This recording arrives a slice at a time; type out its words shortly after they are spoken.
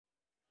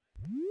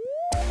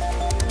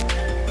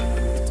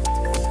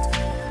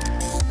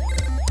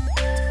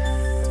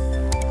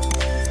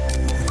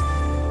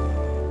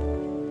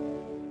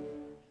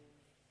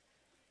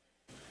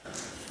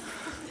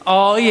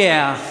Oh,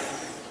 yeah.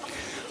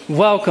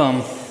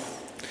 Welcome.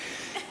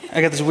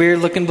 I got this weird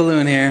looking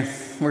balloon here.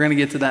 We're going to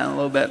get to that in a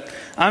little bit.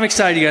 I'm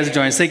excited you guys are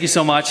joining us. Thank you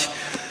so much.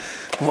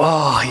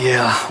 Oh,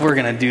 yeah. We're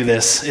going to do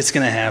this. It's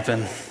going to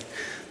happen.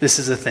 This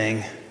is a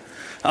thing.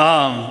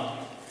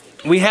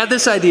 We had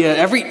this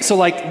idea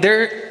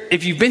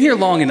if you've been here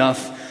long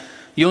enough,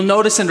 you'll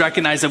notice and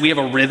recognize that we have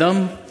a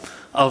rhythm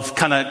of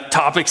kind of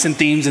topics and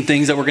themes and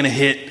things that we're going to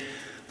hit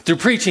through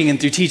preaching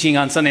and through teaching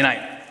on Sunday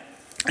night.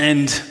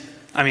 And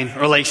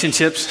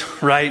relationships,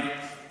 right?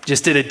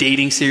 Just did a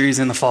dating series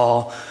in the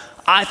fall.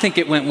 I think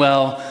it went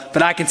well,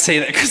 but I can say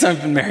that because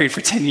I've been married for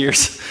 10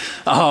 years.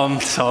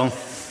 So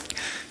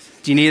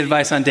do you need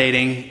advice on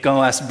dating?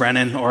 Go ask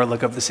Brennan or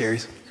look up the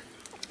series.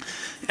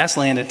 Ask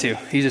Landon too.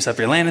 He's just up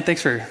here. Landon,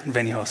 thanks for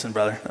venue hosting,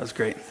 brother. That was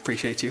great.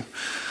 Appreciate you.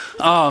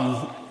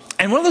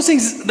 And one of those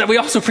things that we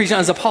also preach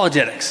on is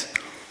apologetics.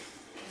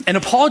 And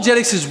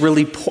apologetics is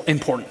really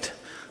important.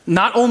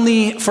 Not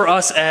only for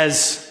us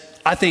as,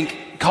 I think,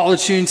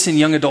 college students and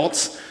young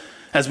adults,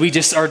 as we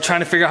just are trying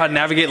to figure out how to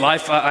navigate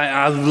life.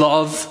 I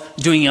love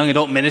doing young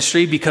adult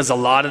ministry because a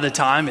lot of the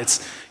time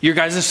it's your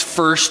guys'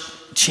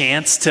 first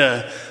chance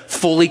to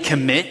fully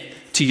commit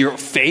to your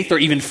faith or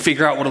even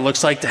figure out what it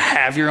looks like to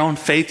have your own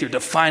faith. You're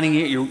defining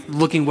it. You're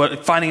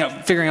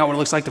figuring out what it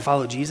looks like to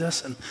follow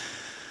Jesus. And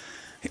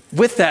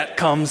with that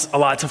comes a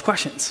lot of tough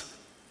questions.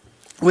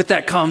 With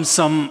that comes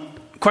some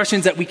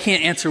questions that we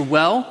can't answer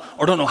well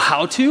or don't know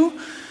how to.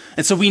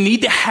 And so we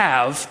need to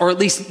have, or at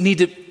least need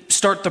to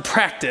start the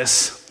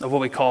practice of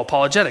what we call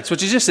apologetics,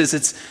 which is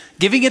it's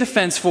giving a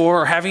defense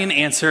for or having an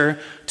answer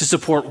to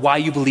support why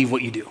you believe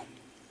what you do.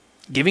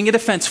 Giving a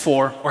defense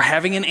for or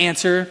having an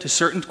answer to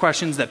certain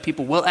questions that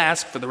people will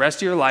ask for the rest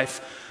of your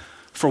life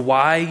for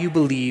why you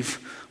believe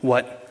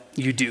what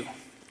you do.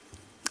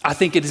 I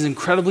think it is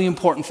incredibly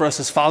important for us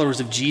as followers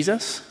of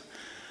Jesus,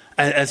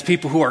 as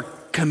people who are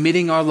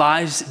committing our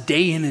lives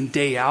day in and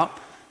day out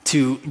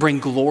to bring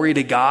glory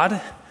to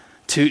God,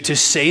 to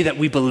say that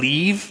we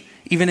believe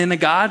even in a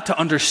God, to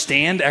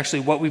understand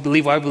actually what we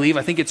believe, why we believe.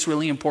 I think it's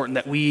really important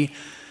that we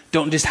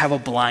don't just have a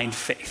blind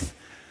faith.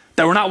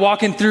 That we're not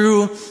walking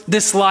through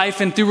this life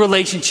and through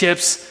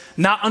relationships,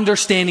 not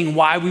understanding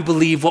why we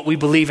believe what we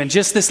believe. And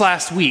just this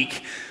last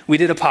week, we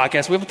did a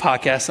podcast. We have a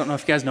podcast. I don't know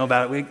if you guys know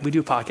about it. We do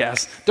a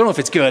podcast. Don't know if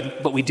it's good,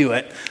 but we do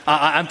it.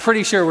 I'm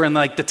pretty sure we're in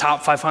the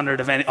top 500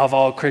 of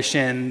all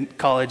Christian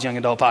college young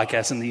adult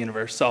podcasts in the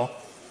universe. So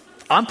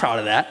I'm proud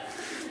of that.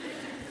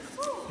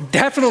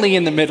 Definitely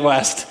in the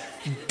Midwest.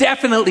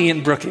 Definitely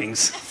in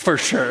Brookings, for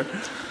sure.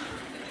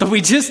 But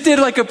we just did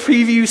a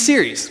preview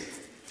series.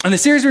 And the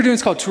series we're doing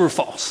is called True or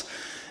False.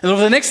 And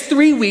over the next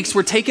 3 weeks,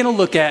 we're taking a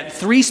look at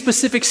 3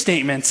 specific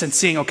statements and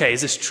seeing, okay,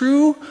 is this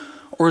true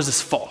or is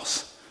this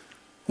false?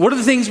 What are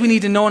the things we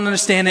need to know and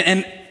understand?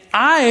 And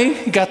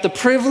I got the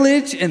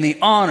privilege and the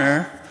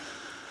honor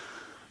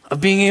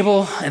of being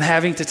able and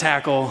having to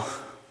tackle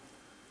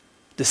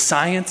the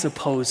science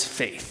oppose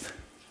faith.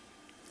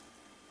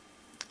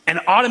 And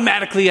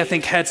automatically, I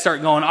think heads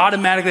start going.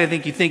 Automatically, I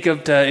think you think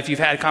of, if you've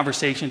had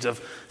conversations of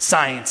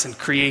science and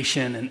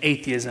creation and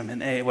atheism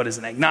and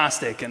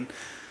agnostic and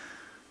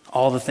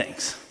all the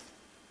things.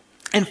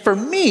 And for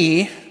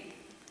me,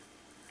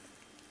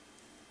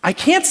 I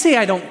can't say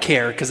I don't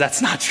care because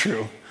that's not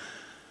true.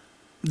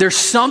 There's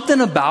something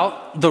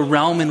about the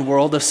realm and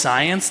world of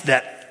science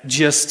that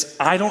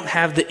I don't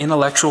have the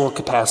intellectual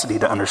capacity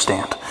to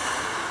understand.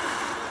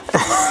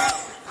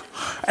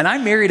 And I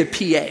married a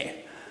PA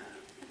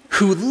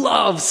who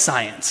loves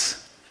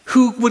science,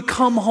 who would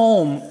come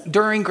home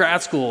during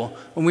grad school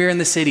when we were in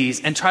the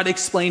cities and try to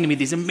explain to me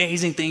these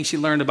amazing things she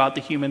learned about the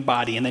human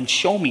body and then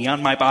show me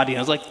on my body. And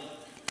I was like,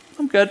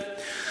 I'm good.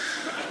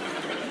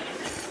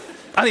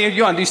 I think if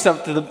you want to do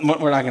stuff,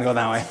 we're not going to go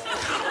that way.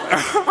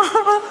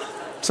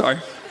 Sorry.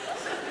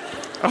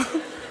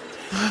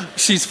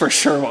 She's for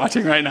sure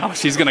watching right now.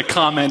 She's going to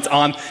comment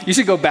on, you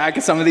should go back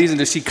at some of these and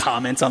just see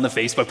comments on the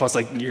Facebook post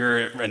you're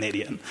an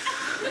idiot.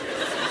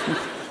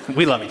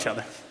 We love each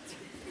other.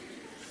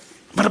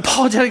 But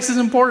apologetics is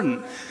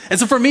important. And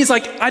so for me, it's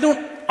I don't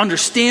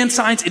understand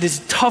science. It is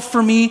tough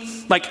for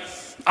me.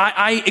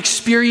 I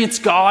experience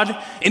God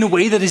in a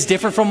way that is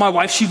different from my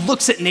wife. She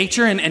looks at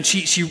nature and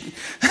she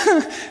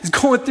is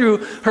going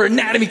through her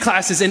anatomy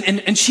classes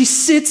and she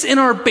sits in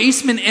our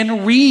basement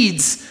and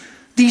reads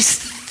these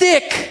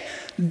thick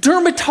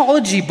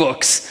dermatology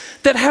books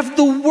that have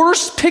the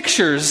worst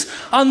pictures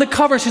on the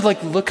cover. She's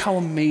like, look how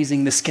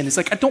amazing the skin is.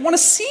 I don't want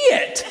to see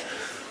it.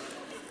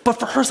 But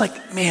for her,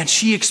 it's man,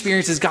 she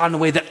experiences God in a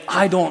way that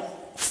I don't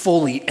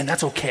fully, and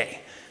that's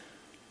okay.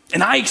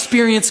 And I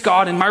experience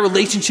God in my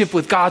relationship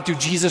with God through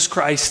Jesus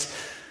Christ.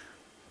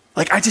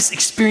 I just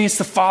experience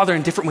the Father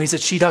in different ways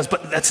that she does,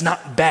 but that's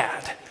not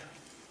bad.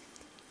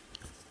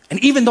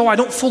 And even though I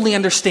don't fully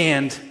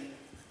understand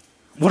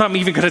what I'm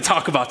even going to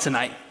talk about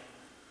tonight,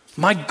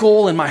 my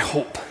goal and my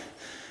hope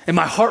and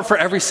my heart for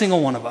every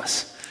single one of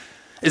us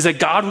is that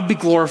God would be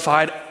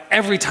glorified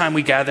every time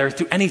we gather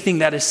through anything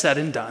that is said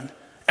and done.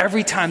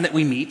 Every time that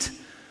we meet.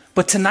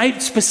 But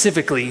tonight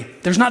specifically,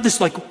 there's not this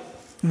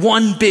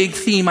One big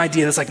theme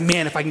idea that's like,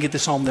 man, if I can get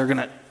this home, they're going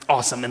to,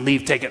 awesome, and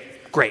leave, take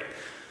it, great.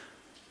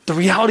 The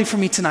reality for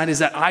me tonight is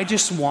that I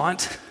just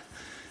want,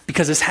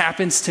 because this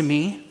happens to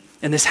me,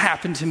 and this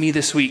happened to me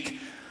this week,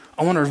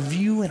 I want our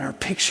view and our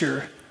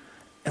picture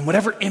and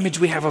whatever image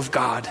we have of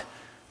God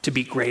to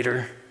be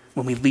greater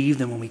when we leave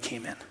than when we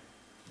came in.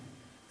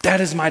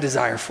 That is my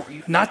desire for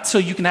you. Not so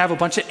you can have a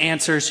bunch of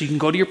answers, so you can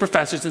go to your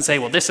professors and say,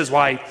 well, this is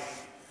why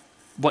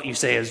what you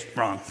say is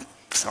wrong.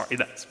 Sorry,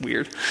 that's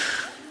weird.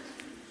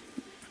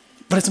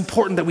 But it's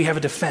important that we have a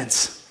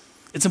defense.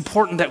 It's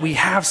important that we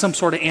have some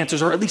sort of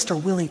answers, or at least are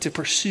willing to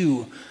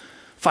pursue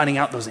finding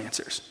out those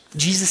answers.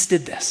 Jesus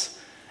did this.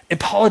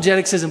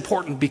 Apologetics is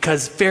important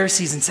because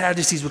Pharisees and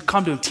Sadducees would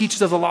come to him,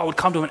 teachers of the law would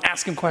come to him and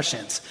ask him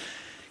questions.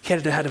 He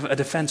had to have a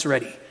defense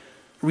ready,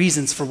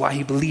 reasons for why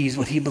he believes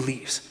what he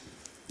believes.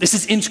 This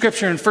is in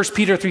Scripture in 1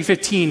 Peter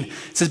 3:15.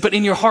 It says, but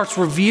in your hearts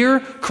revere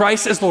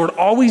Christ as Lord.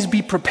 Always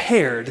be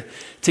prepared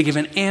to give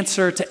an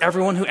answer to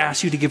everyone who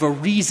asks you to give a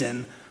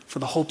reason for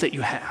the hope that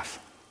you have.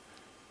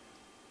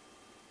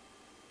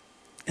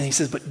 And he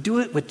says, but do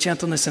it with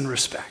gentleness and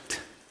respect,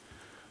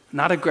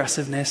 not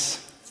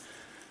aggressiveness,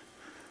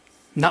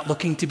 not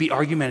looking to be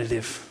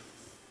argumentative.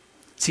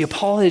 See,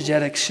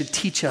 apologetics should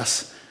teach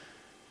us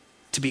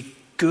to be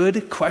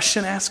good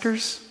question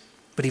askers,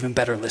 but even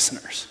better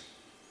listeners.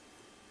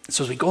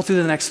 So as we go through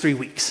the next 3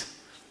 weeks,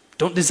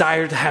 don't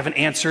desire to have an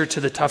answer to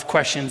the tough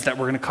questions that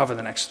we're going to cover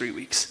the next 3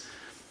 weeks.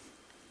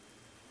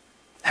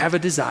 Have a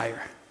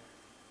desire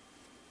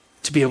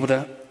to be able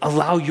to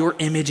allow your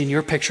image and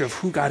your picture of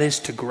who God is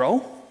to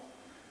grow.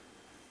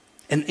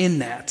 And in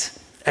that,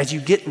 as you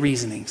get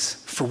reasonings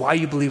for why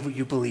you believe what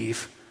you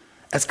believe,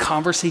 as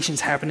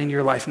conversations happen in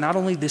your life, not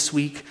only this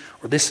week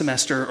or this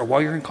semester or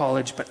while you're in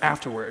college, but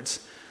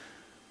afterwards,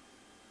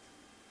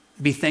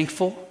 be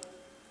thankful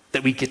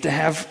that we get to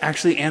have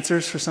actually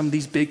answers for some of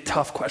these big,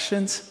 tough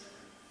questions,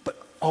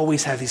 but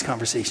always have these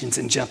conversations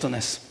in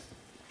gentleness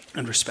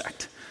and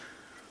respect.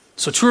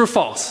 So true or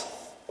false?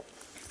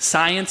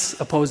 Science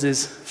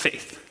opposes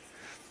faith.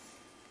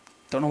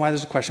 Don't know why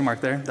there's a question mark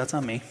there. That's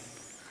on me.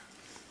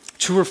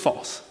 True or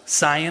false?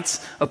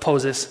 Science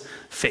opposes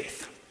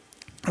faith.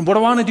 And what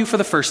I want to do for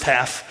the first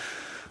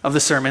half of the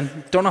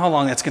sermon, don't know how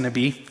long that's going to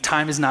be.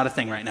 Time is not a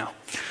thing right now.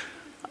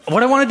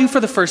 What I want to do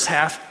for the first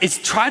half is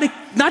try to,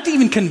 not to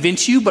even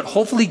convince you, but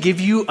hopefully give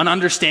you an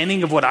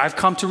understanding of what I've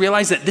come to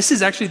realize, that this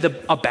is actually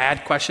a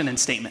bad question and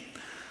statement.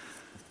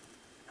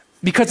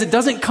 Because it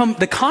doesn't come,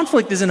 the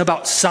conflict isn't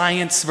about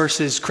science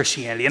versus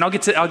Christianity. And I'll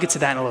get to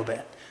that in a little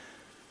bit.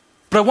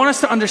 But I want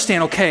us to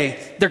understand,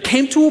 okay, there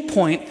came to a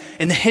point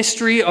in the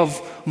history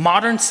of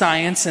modern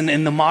science and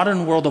in the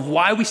modern world of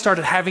why we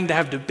started having to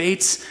have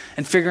debates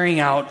and figuring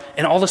out,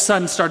 and all of a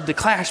sudden started to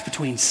clash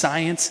between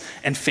science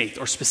and faith,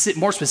 or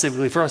more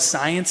specifically for us,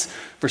 science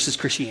versus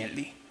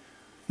Christianity.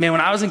 Man,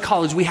 when I was in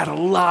college, we had a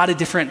lot of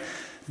different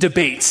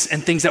debates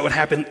and things that would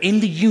happen in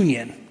the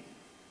union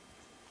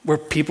where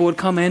people would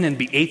come in and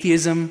be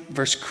atheism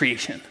versus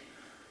creation.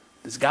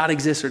 Does God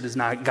exist or does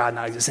God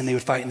not exist? And they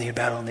would fight and they would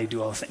battle and they'd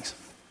do all the things.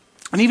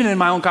 And even in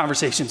my own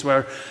conversations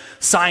where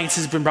science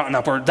has been brought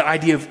up, or the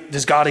idea of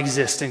does God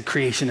exist and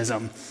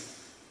creationism,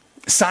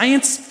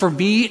 science for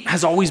me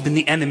has always been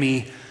the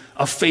enemy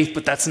of faith,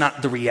 but that's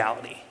not the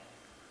reality.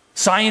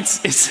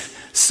 Science is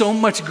so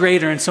much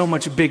greater and so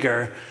much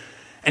bigger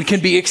and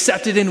can be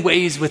accepted in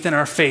ways within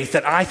our faith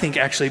that I think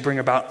actually bring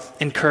about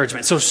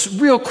encouragement. So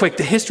real quick,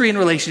 the history and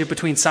relationship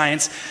between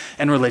science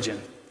and religion.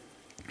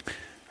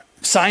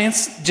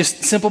 Science,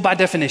 just simple by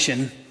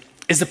definition,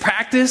 is the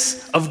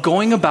practice of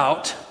going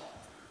about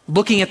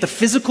looking at the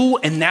physical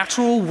and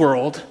natural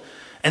world,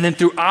 and then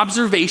through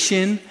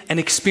observation and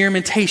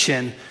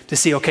experimentation to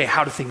see, okay,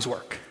 how do things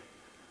work?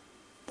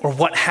 Or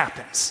what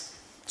happens?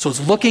 So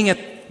it's looking at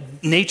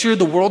nature,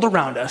 the world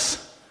around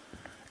us,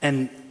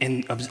 and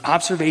in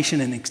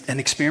observation and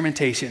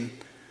experimentation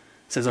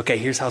says, okay,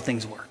 here's how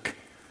things work.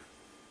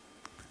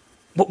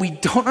 What we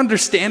don't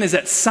understand is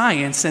that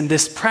science and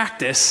this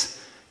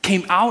practice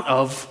came out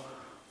of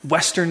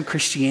Western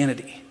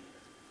Christianity.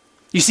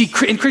 You see,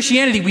 in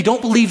Christianity, we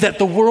don't believe that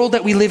the world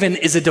that we live in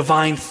is a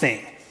divine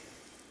thing,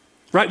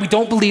 right? We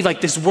don't believe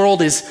like this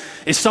world is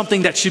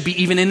something that should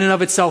be even in and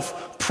of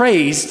itself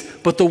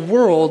praised, but the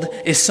world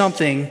is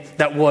something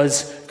that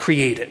was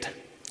created.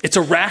 It's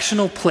a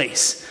rational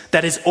place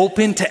that is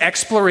open to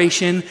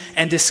exploration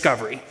and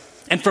discovery.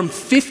 And from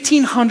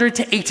 1500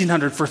 to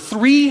 1800, for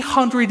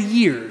 300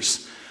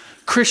 years,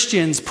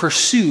 Christians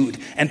pursued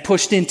and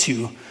pushed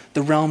into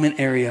the realm and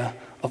area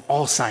of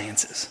all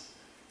sciences.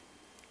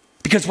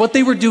 Because what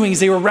they were doing is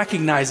they were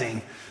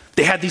recognizing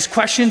they had these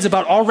questions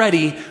about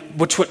already,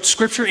 what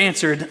Scripture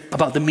answered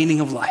about the meaning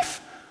of life,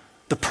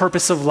 the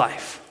purpose of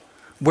life.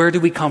 Where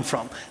do we come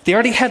from? They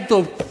already had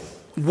the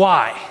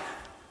why.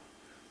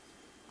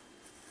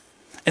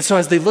 And so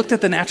as they looked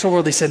at the natural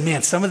world, they said,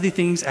 man, some of the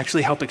things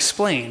actually help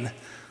explain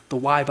the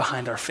why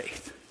behind our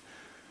faith.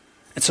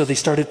 And so they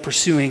started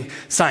pursuing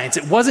science.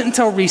 It wasn't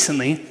until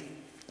recently,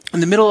 in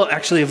the middle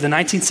actually of the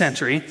 19th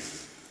century,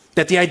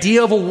 that the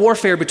idea of a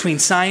warfare between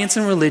science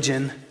and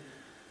religion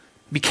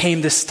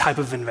became this type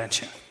of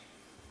invention.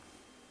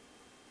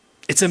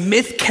 It's a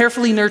myth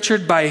carefully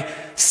nurtured by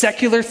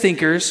secular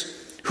thinkers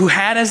who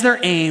had as their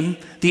aim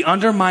the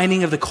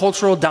undermining of the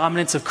cultural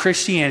dominance of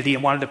Christianity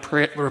and wanted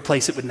to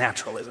replace it with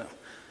naturalism.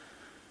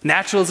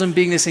 Naturalism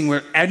being this thing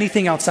where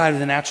anything outside of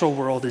the natural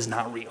world is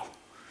not real.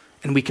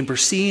 And we can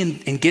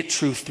perceive and get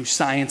truth through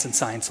science and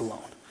science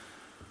alone.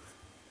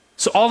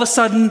 So all of a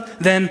sudden,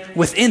 then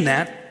within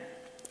that,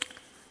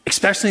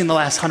 especially in the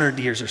last 100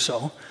 years or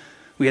so,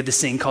 we had this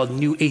thing called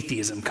New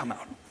Atheism come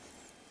out.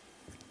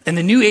 And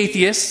the New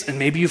Atheists, and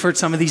maybe you've heard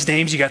some of these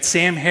names, you got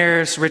Sam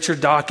Harris, Richard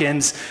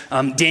Dawkins,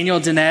 Daniel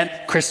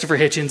Dennett, Christopher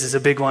Hitchens is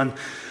a big one,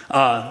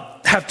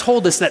 have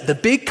told us that the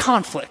big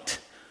conflict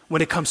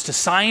when it comes to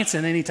science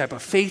and any type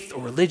of faith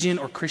or religion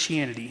or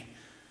Christianity,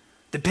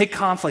 the big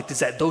conflict is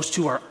that those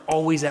two are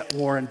always at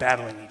war and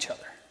battling each other.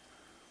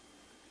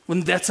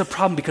 When that's a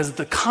problem, because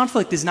the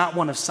conflict is not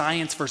one of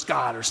science versus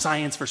God or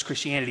science versus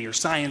Christianity or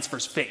science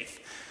versus faith.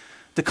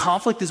 The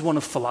conflict is one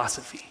of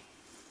philosophy.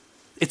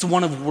 It's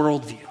one of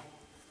worldview,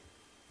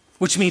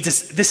 which means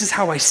this is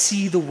how I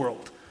see the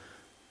world.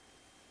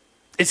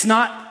 It's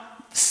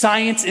not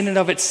science in and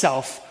of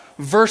itself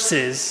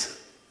versus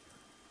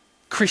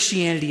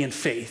Christianity and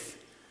faith.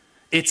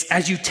 It's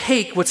as you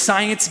take what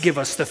science give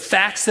us, the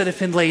facts that have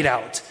been laid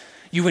out,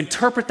 you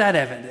interpret that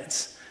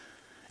evidence,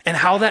 and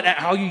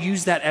how you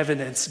use that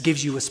evidence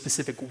gives you a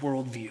specific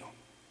worldview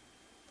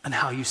and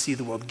how you see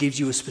the world, gives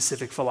you a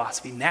specific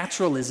philosophy.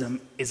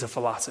 Naturalism is a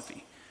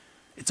philosophy.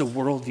 It's a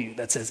worldview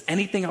that says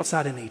anything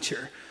outside of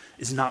nature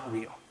is not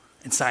real.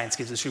 And science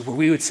gives us truth, where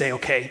we would say,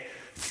 okay,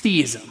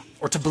 theism,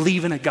 or to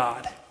believe in a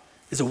God,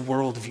 is a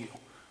worldview.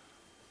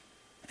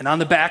 And on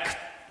the back,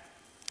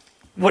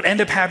 what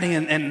ended up happening,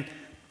 and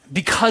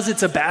because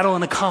it's a battle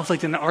and a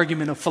conflict and an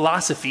argument of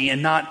philosophy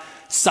and not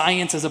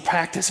science as a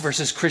practice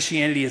versus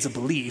Christianity as a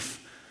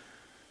belief,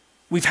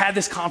 we've had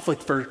this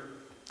conflict for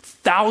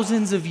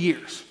thousands of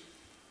years.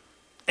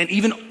 And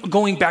even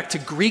going back to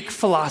Greek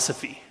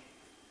philosophy,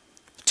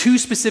 two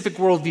specific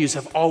worldviews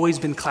have always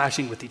been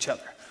clashing with each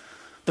other.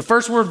 The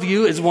first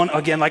worldview is one,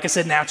 again, like I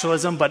said,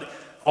 naturalism, but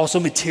also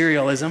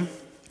materialism.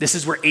 This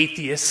is where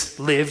atheists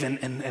live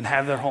and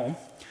have their home.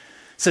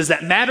 It says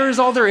that matter is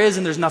all there is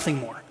and there's nothing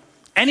more.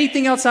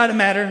 Anything outside of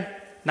matter,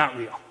 not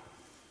real.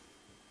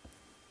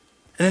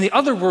 And then the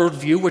other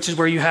worldview, which is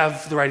where you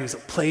have the writings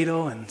of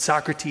Plato and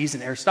Socrates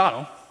and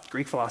Aristotle,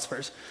 Greek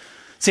philosophers,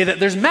 say that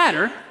there's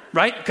matter,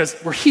 right? Because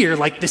we're here,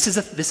 like this is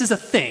a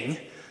thing.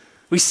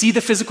 We see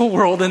the physical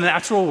world and the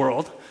natural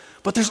world,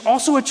 but there's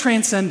also a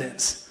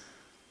transcendence.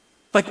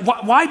 Like,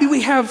 why do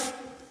we have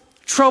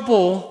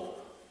trouble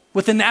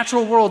with the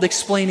natural world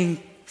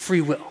explaining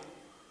free will?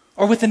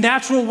 Or with the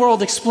natural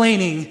world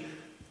explaining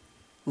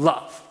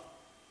love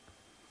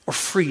or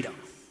freedom?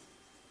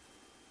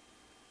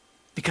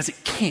 Because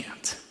it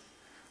can't.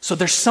 So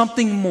there's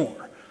something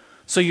more.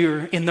 So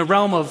you're in the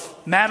realm of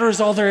matter is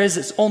all there is,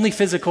 it's only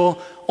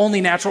physical, only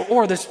natural,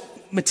 or this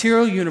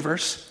material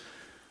universe,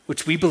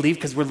 which we believe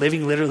because we're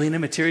living literally in a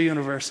material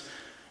universe,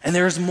 and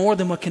there is more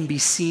than what can be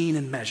seen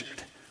and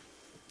measured.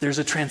 There's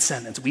a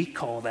transcendence. We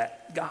call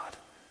that God.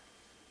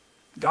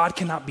 God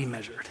cannot be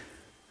measured.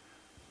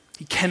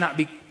 He cannot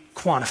be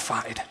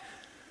quantified.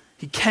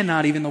 He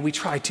cannot, even though we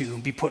try to,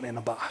 be put in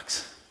a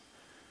box.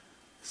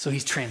 So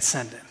he's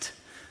transcendent.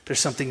 There's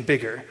something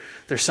bigger.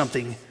 There's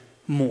something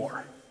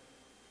more.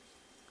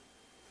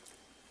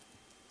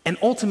 And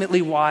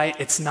ultimately why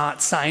it's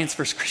not science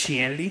versus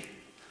Christianity,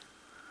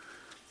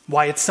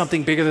 why it's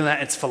something bigger than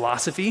that, it's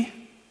philosophy,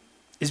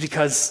 is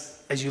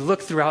because as you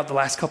look throughout the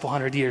last couple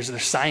hundred years,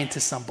 there's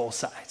scientists on both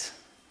sides,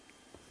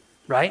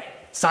 right?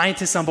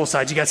 Scientists on both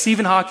sides. You got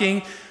Stephen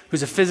Hawking,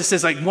 who's a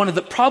physicist, like one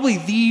of probably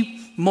the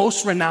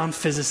most renowned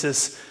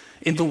physicists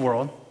in the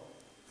world,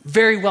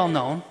 very well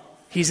known.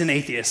 He's an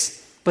atheist.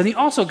 But he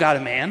also got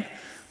a man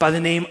by the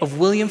name of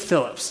William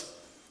Phillips,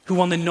 who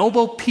won the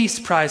Nobel Peace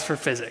Prize for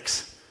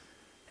physics.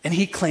 And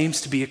he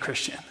claims to be a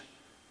Christian.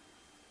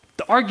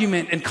 The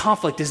argument and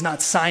conflict is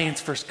not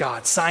science versus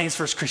God, science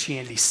versus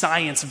Christianity,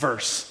 science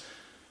versus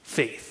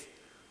faith.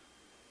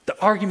 The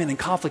argument and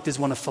conflict is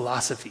one of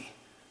philosophy.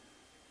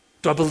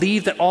 Do I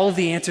believe that all of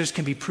the answers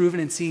can be proven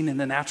and seen in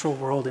the natural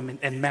world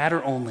and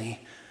matter only?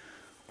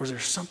 Or is there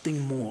something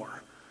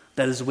more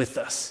that is with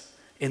us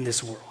in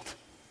this world?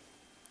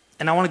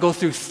 And I want to go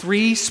through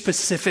three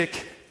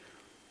specific,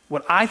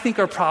 what I think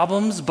are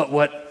problems, but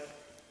what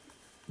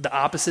the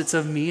opposites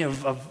of me,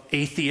 of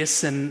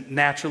atheists and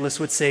naturalists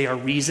would say are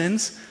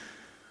reasons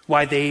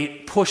why they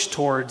push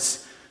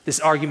towards this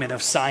argument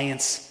of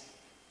science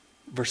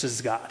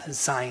versus God,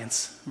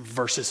 science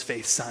versus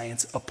faith,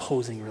 science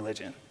opposing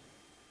religion.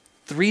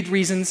 Three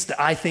reasons that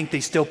I think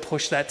they still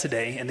push that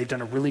today, and they've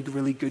done a really,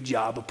 really good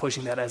job of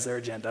pushing that as their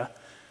agenda.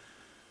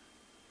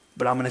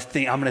 But I'm going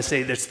to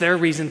say there's their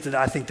reasons that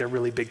I think they're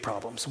really big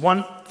problems.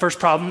 First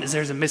problem is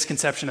there's a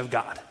misconception of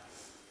God.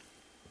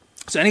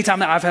 So anytime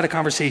that I've had a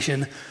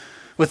conversation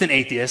with an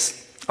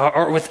atheist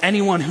or with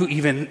anyone who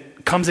even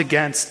comes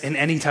against in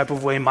any type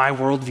of way my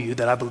worldview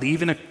that I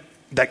believe in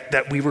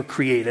that we were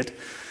created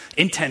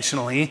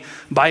intentionally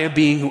by a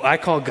being who I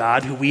call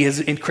God, who we as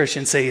in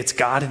Christians say it's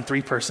God in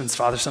three persons,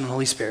 Father, Son, and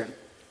Holy Spirit.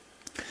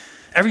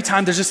 Every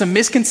time there's just a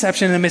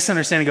misconception and a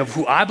misunderstanding of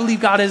who I believe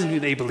God is and who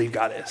they believe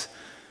God is.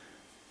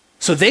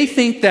 So they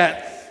think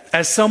that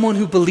as someone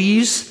who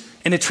believes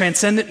in a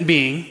transcendent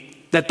being,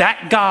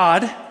 that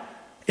God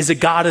is a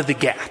God of the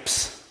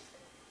gaps.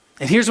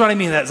 And here's what I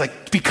mean by that. It's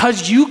like,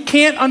 because you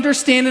can't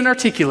understand and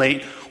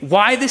articulate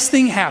why this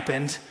thing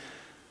happened,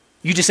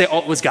 you just say, oh,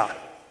 it was God.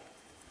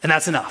 And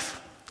that's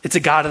enough. It's a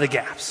God of the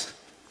gaps.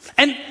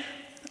 And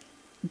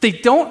they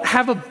don't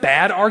have a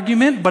bad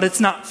argument, but it's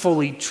not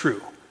fully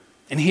true.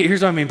 And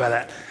here's what I mean by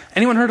that.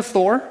 Anyone heard of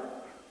Thor?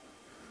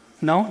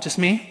 No? Just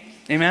me?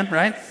 Amen?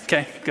 Right?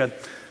 Okay, good.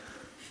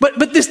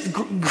 But this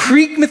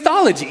Greek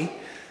mythology,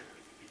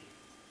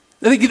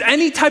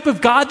 any type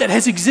of God that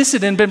has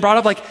existed and been brought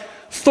up, like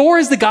Thor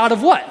is the god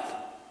of what?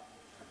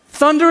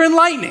 Thunder and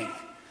lightning.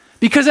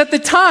 Because at the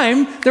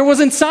time, there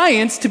wasn't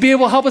science to be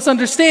able to help us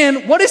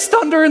understand what is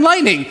thunder and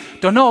lightning.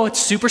 Don't know, it's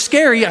super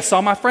scary. I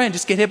saw my friend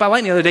just get hit by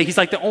lightning the other day. He's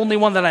like the only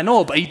one that I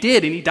know, but he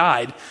did and he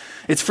died.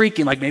 It's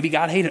freaking, like maybe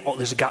God hated it. Oh,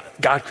 there's a God.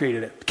 God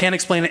created it. Can't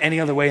explain it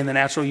any other way in the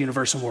natural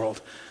universe and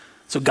world.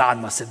 So God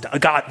must have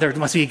done, there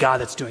must be a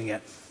God that's doing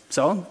it.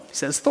 So he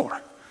says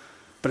Thor.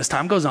 But as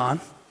time goes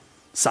on,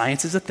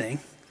 science is a thing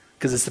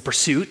because it's the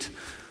pursuit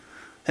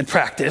and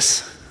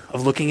practice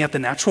of looking at the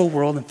natural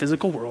world and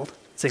physical world,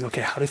 saying,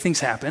 okay, how do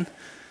things happen?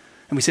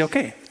 And we say,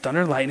 okay,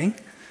 thunder and lightning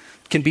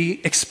can be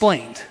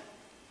explained.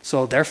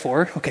 So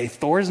therefore, okay,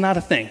 Thor is not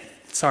a thing.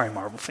 Sorry,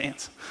 Marvel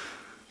fans.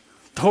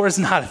 Thor is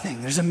not a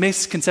thing. There's a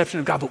misconception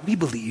of God, but we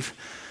believe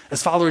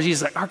as followers of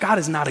Jesus, like, our God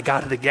is not a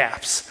God of the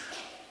gaps.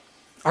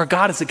 Our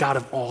God is a God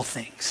of all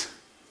things.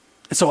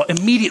 And so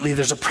immediately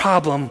there's a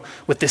problem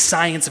with this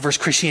science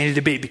versus Christianity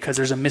debate because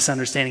there's a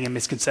misunderstanding and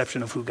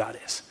misconception of who God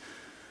is.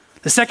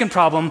 The second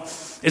problem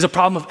is a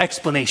problem of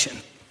explanation.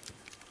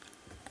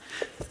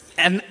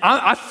 And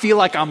I feel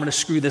like I'm going to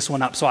screw this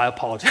one up, so I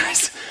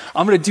apologize.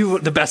 I'm going to do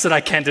the best that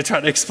I can to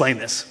try to explain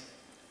this.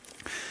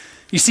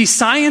 You see,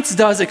 science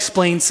does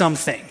explain some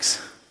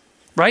things,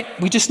 right?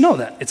 We just know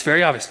that. It's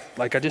very obvious.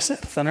 Like I just said,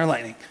 thunder and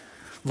lightning,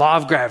 law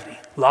of gravity,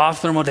 law of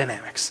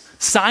thermodynamics.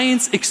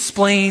 Science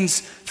explains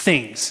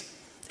things.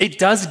 It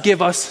does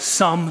give us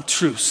some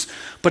truths,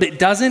 but it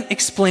doesn't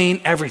explain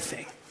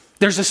everything.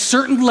 There's a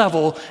certain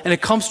level, and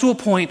it comes to a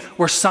point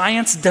where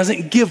science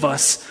doesn't give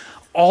us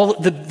all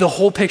the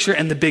whole picture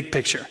and the big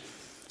picture.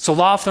 So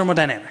law of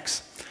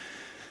thermodynamics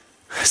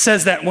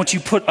says that once you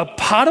put a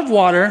pot of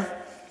water,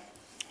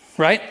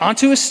 right,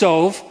 onto a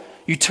stove,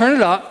 you turn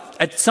it up,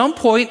 at some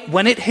point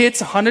when it hits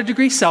 100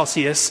 degrees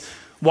Celsius,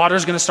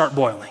 water's going to start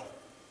boiling.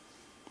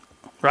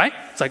 Right?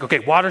 It's like, okay,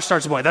 water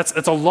starts boiling.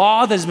 That's a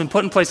law that has been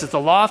put in place. It's the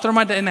law of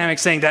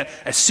thermodynamics saying that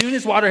as soon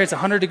as water hits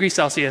 100 degrees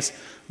Celsius,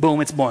 boom,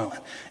 it's boiling.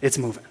 It's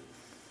moving.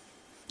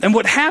 And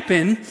what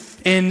happened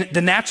in the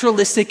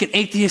naturalistic and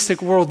atheistic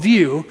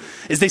worldview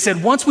is they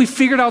said, once we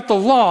figured out the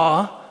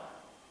law,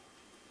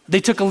 they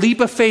took a leap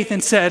of faith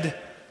and said,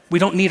 we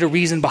don't need a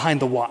reason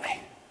behind the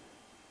why.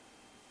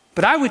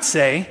 But I would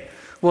say,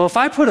 well, if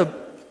I put a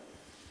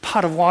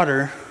pot of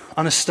water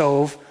on a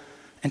stove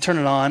and turn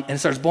it on and it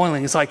starts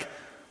boiling, it's like,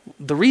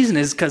 the reason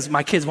is because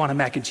my kids want a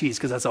mac and cheese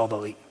because that's all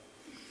they'll eat.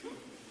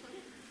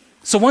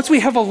 So once we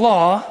have a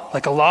law,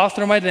 like a law of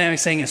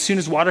thermodynamics saying as soon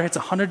as water hits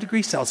 100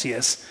 degrees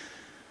Celsius,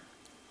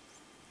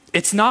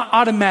 it's not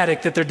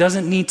automatic that there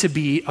doesn't need to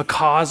be a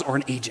cause or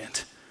an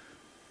agent.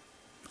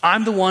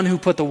 I'm the one who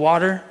put the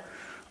water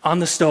on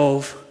the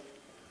stove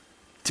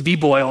to be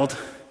boiled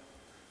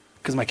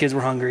because my kids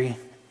were hungry,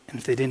 and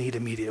if they didn't eat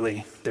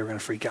immediately, they were going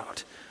to freak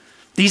out.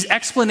 These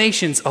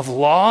explanations of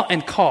law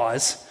and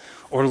cause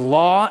or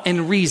law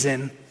and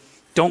reason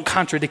don't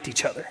contradict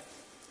each other.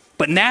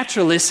 But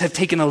naturalists have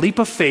taken a leap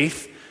of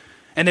faith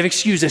and have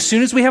excused, as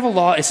soon as we have a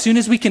law, as soon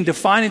as we can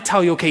define and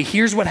tell you, okay,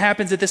 here's what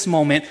happens at this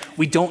moment,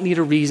 we don't need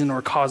a reason or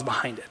a cause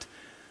behind it,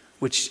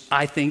 which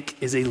I think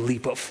is a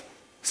leap of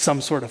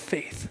some sort of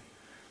faith.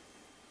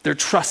 They're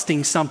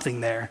trusting something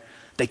there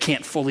that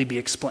can't fully be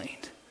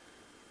explained.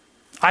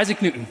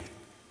 Isaac Newton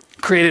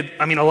created,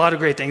 a lot of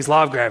great things,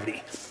 law of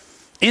gravity.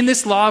 In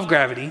this law of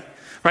gravity,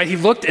 right, he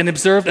looked and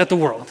observed at the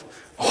world.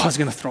 Oh, I was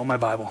going to throw my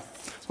Bible.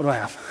 What do I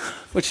have?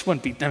 Which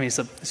wouldn't be,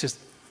 it's just,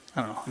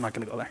 I don't know, I'm not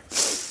going to go there.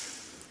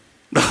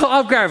 The law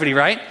of gravity,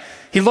 right?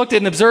 He looked at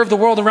and observed the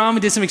world around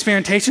him, did some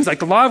experimentations. Like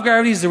the law of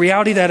gravity is the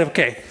reality that,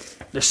 okay,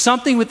 there's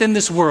something within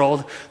this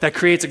world that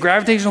creates a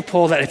gravitational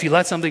pull that if you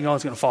let something go,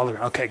 it's going to fall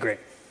around. Okay, great.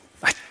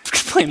 I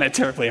explained that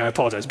terribly, I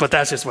apologize, but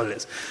that's just what it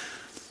is.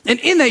 And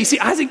in that, you see,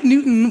 Isaac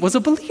Newton was a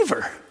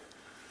believer.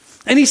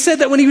 And he said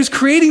that when he was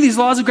creating these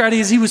laws of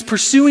gravity, as he was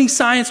pursuing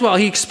science well,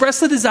 he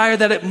expressed the desire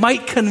that it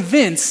might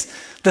convince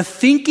the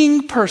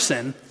thinking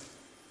person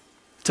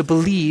to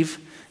believe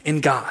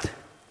in God.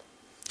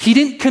 He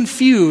didn't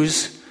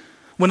confuse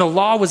when a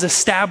law was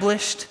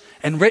established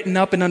and written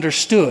up and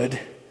understood.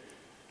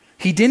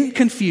 He didn't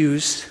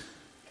confuse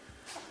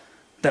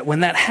that when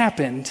that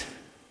happened,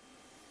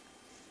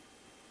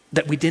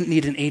 that we didn't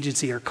need an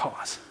agency or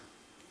cause,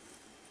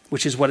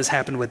 which is what has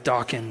happened with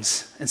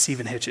Dawkins and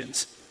Stephen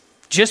Hitchens.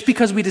 Just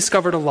because we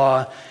discovered a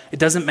law, it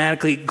doesn't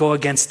magically go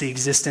against the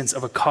existence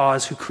of a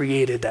cause who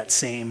created that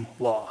same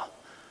law.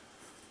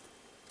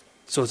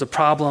 So it's a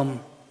problem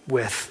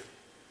with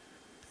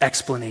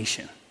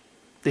explanation.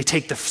 They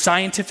take the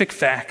scientific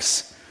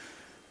facts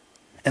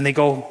and they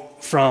go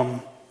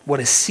from what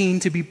is seen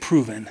to be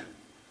proven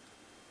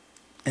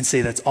and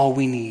say that's all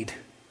we need.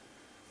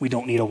 We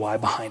don't need a why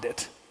behind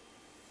it.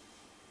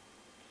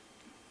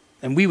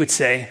 And we would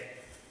say,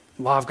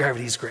 law of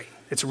gravity is great.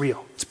 It's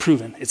real. It's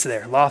proven. It's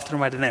there. Law of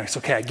thermodynamics.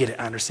 Okay, I get it.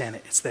 I understand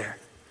it. It's there.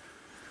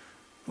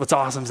 What's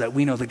awesome is that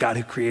we know the God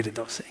who created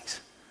those things.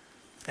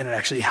 And it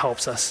actually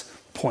helps us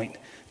point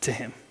to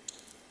him.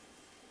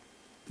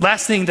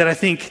 Last thing that I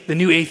think the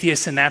new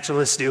atheists and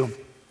naturalists do,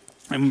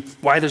 and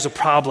why there's a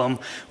problem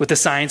with the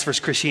science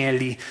versus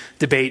Christianity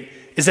debate,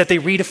 is that they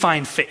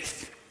redefine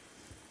faith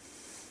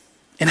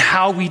and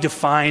how we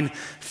define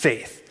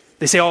faith.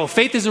 They say, oh,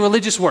 faith is a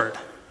religious word.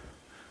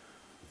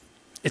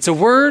 It's a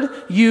word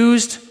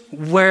used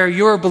where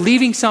you're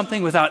believing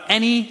something without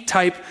any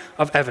type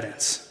of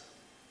evidence.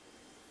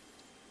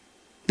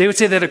 They would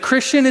say that a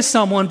Christian is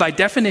someone, by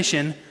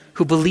definition,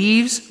 who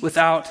believes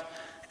without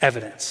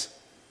evidence.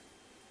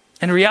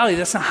 In reality,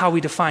 that's not how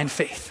we define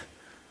faith.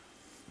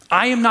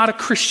 I am not a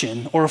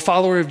Christian or a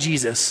follower of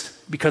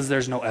Jesus because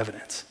there's no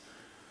evidence.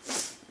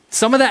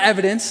 Some of that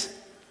evidence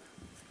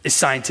is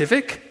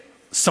scientific.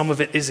 Some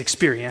of it is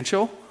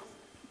experiential.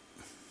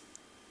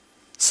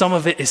 Some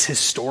of it is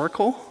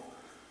historical.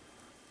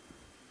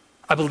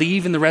 I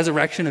believe in the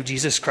resurrection of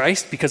Jesus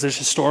Christ because there's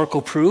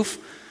historical proof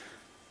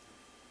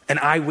and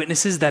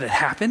eyewitnesses that it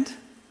happened.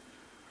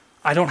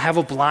 I don't have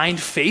a blind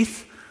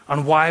faith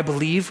on why I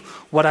believe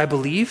what I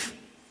believe.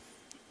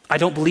 I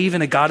don't believe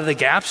in a God of the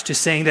gaps,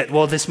 just saying that,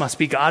 well, this must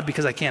be God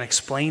because I can't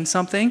explain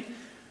something.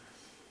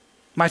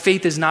 My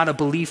faith is not a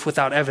belief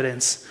without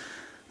evidence.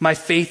 My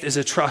faith is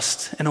a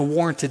trust and a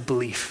warranted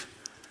belief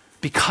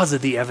because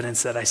of the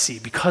evidence that I see,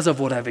 because of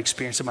what I've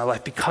experienced in my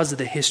life, because of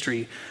the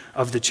history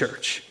of the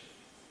church.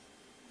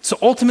 So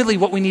ultimately,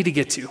 what we need to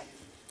get to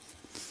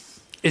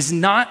is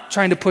not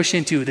trying to push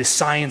into this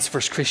science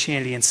versus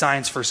Christianity and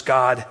science versus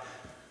God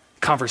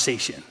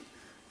conversation.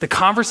 The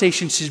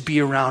conversation should be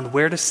around,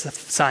 where does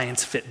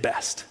science fit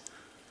best?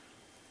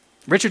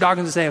 Richard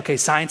Dawkins would say, okay,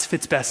 science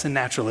fits best in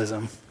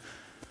naturalism.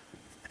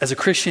 As a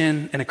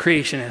Christian and a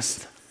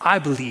creationist, I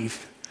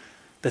believe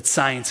that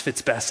science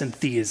fits best in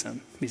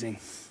theism, meaning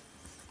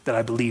that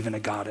I believe in a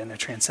God and a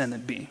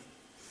transcendent being.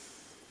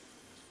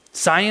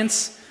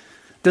 Science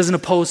doesn't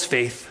oppose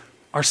faith.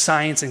 Our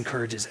science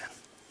encourages it.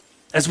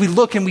 As we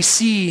look and we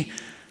see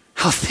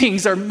how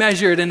things are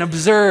measured and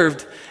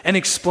observed and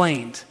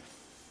explained,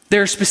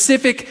 there are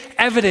specific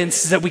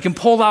evidence that we can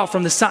pull out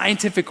from the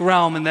scientific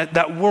realm and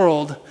that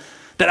world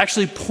that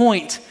actually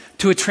point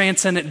to a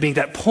transcendent being,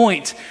 that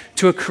point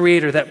to a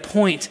creator, that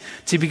point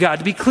to be God.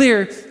 To be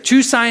clear,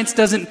 true science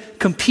doesn't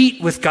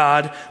compete with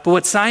God, but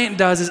what science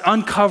does is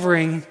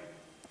uncovering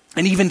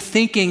and even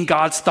thinking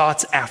God's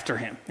thoughts after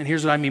him. And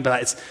here's what I mean by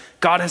that. It's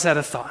God has had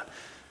a thought.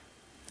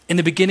 In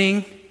the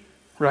beginning,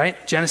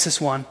 right,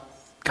 Genesis 1,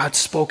 God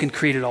spoke and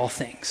created all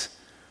things.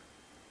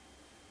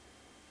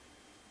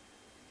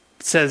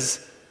 It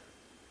says,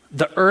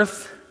 the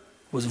earth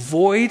was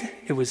void,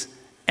 it was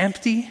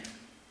empty,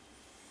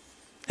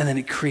 and then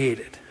it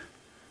created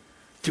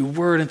through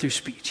word and through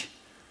speech.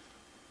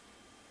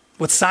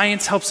 What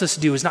science helps us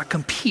do is not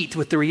compete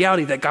with the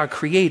reality that God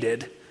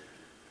created.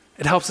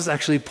 It helps us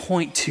actually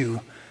point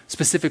to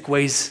specific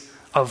ways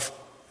of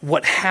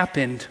what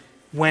happened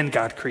when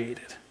God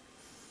created.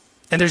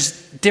 And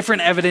there's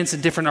different evidence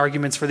and different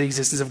arguments for the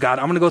existence of God.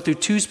 I'm going to go through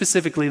two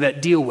specifically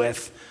that deal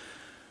with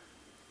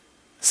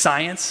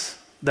science,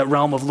 that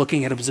realm of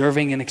looking at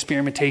observing and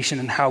experimentation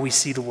and how we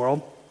see the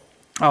world.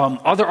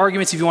 Other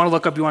arguments, if you want to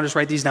look up, you want to just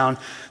write these down.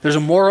 There's a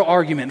moral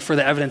argument for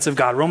the evidence of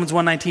God. Romans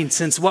 1:19,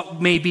 since what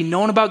may be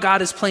known about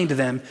God is plain to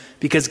them,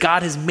 because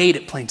God has made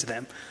it plain to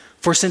them.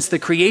 For since the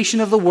creation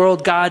of the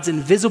world, God's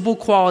invisible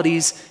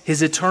qualities,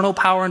 his eternal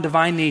power and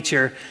divine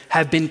nature,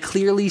 have been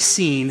clearly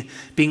seen,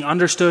 being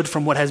understood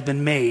from what has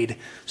been made,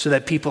 so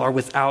that people are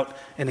without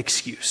an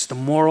excuse. The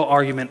moral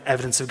argument,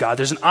 evidence of God.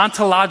 There's an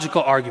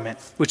ontological argument,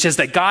 which says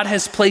that God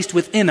has placed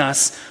within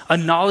us a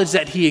knowledge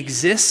that he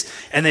exists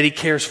and that he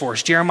cares for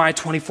us. Jeremiah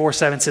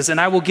 24:7 says, and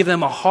I will give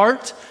them a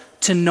heart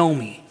to know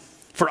me,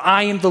 for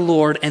I am the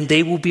Lord, and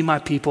they will be my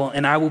people,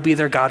 and I will be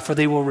their God, for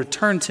they will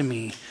return to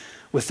me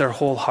with their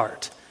whole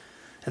heart.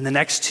 And the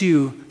next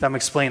two that I'm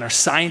explaining are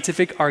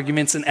scientific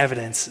arguments and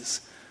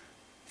evidences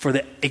for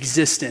the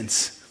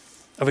existence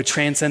of a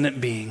transcendent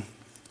being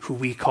who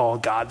we call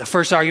God. The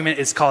first argument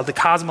is called the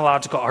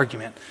cosmological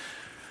argument.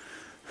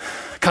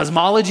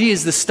 Cosmology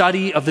is the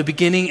study of the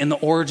beginning and the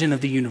origin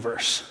of the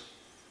universe.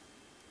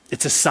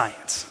 It's a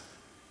science,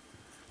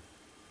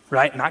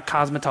 right? Not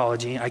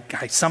cosmetology.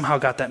 I somehow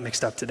got that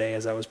mixed up today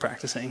as I was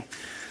practicing.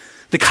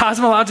 The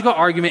cosmological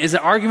argument is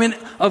an argument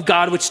of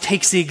God which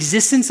takes the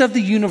existence of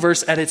the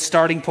universe at its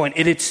starting point.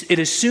 It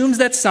assumes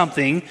that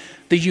something,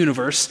 the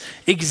universe,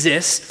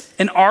 exists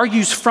and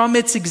argues from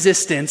its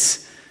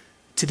existence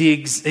to the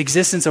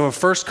existence of a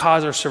first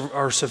cause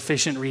or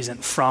sufficient reason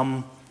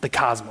from the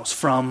cosmos,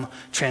 from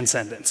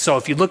transcendence. So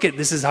if you look at,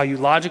 this is how you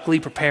logically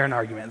prepare an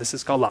argument. This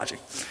is called logic.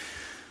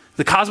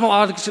 The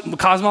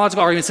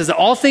cosmological argument says that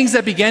all things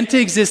that begin to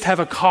exist have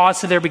a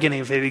cause to their beginning.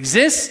 If it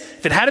exists,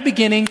 if it had a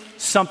beginning,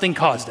 something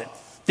caused it.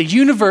 The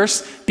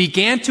universe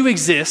began to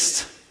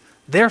exist,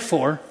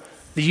 therefore,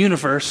 the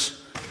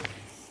universe,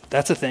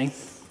 that's a thing,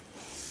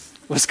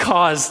 was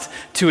caused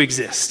to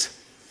exist.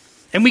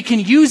 And we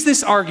can use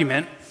this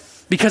argument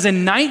because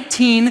in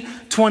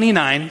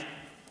 1929,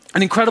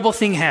 an incredible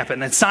thing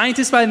happened. A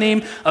scientist by the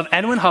name of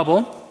Edwin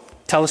Hubble,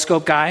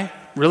 telescope guy,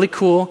 really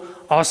cool,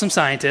 awesome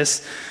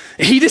scientist,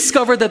 he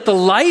discovered that the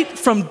light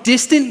from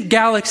distant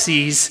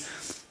galaxies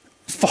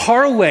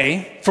far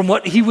away from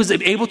what he was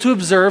able to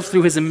observe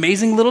through his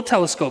amazing little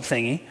telescope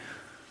thingy,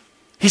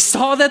 he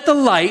saw that the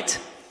light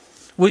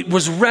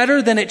was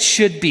redder than it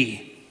should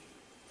be.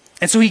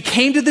 And so he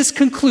came to this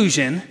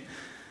conclusion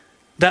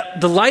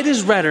that the light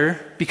is redder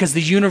because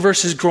the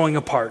universe is growing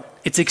apart.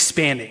 It's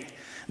expanding.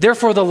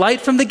 Therefore, the light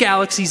from the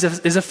galaxies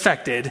is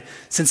affected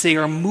since they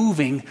are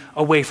moving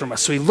away from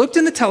us. So he looked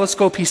in the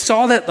telescope, he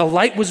saw that the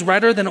light was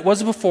redder than it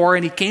was before,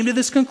 and he came to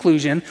this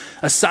conclusion,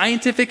 a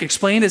scientific,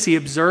 explained as he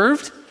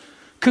observed,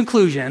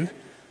 conclusion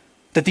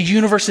that the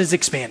universe is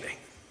expanding.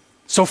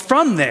 So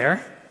from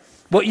there,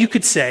 what you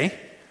could say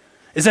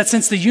is that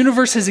since the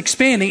universe is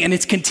expanding and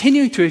it's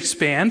continuing to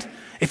expand,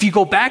 if you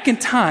go back in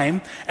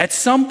time, at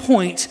some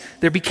point,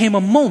 there became a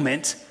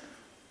moment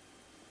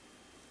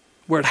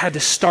where it had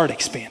to start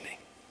expanding.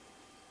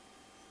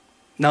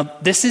 Now,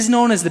 this is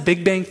known as the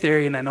Big Bang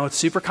Theory, and I know it's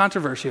super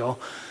controversial,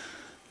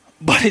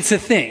 but it's a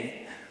thing.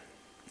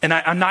 And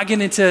I'm not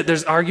getting into,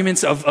 there's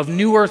arguments of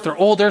new Earth or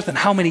old Earth and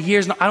how many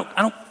years. No,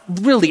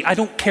 I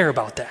don't care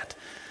about that.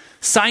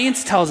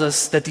 Science tells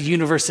us that the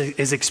universe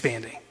is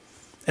expanding.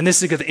 And this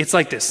is a good thing. It's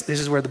like this. This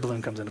is where the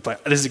balloon comes into play.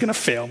 This is going to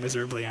fail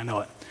miserably, I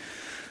know it.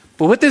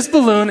 But with this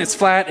balloon, it's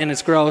flat and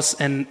it's gross,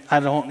 and I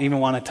don't even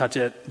want to touch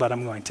it, but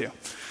I'm going to.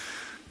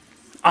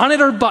 On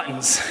it are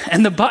buttons,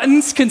 and the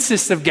buttons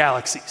consist of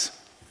galaxies.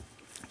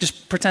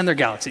 Just pretend they're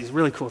galaxies.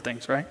 Really cool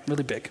things, right?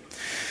 Really big.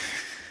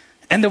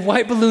 And the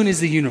white balloon is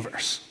the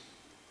universe.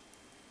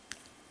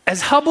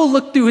 As Hubble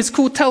looked through his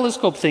cool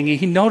telescope thingy,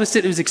 he noticed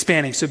it was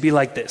expanding, so it'd be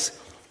like this.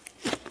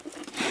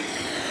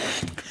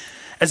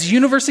 As the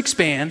universe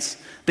expands,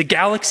 the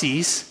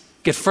galaxies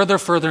get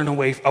further and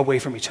away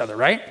from each other,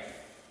 right?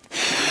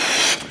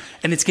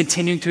 And it's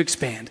continuing to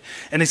expand,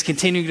 and it's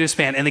continuing to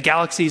expand, and the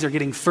galaxies are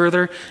getting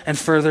further and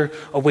further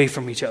away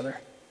from each other.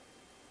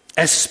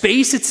 As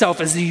space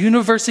itself, as the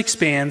universe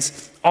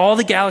expands, all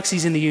the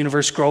galaxies in the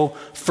universe grow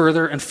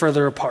further and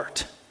further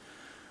apart.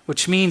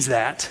 Which means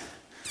that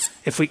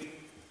if we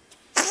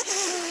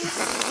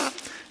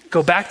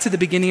go back to the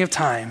beginning of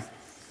time,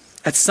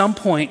 at some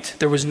point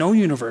there was no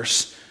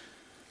universe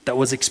that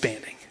was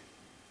expanding.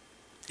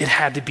 It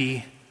had to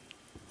be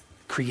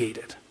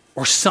created,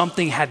 or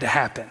something had to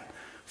happen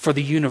for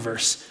the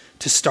universe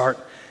to start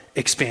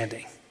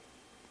expanding.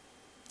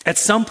 At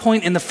some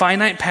point in the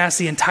finite past,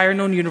 the entire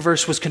known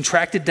universe was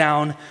contracted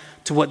down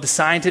to what the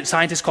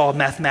scientists call a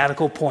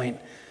mathematical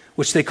point,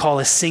 which they call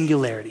a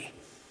singularity.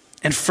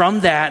 And from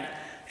that,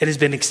 it has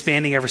been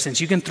expanding ever since.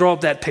 You can throw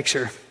up that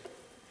picture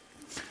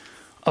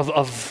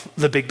of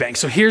the Big Bang.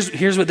 So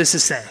here's what this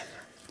is saying.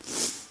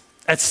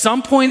 At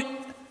some point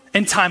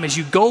in time, as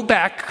you go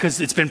back,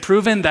 because it's been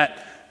proven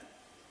that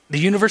the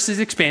universe is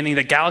expanding,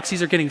 that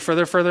galaxies are getting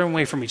further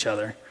away from each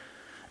other,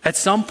 at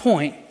some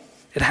point,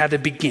 it had to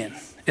begin.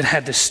 It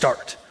had to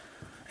start.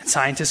 And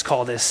scientists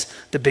call this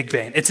the Big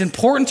Bang. It's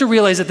important to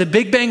realize that the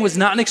Big Bang was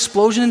not an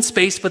explosion in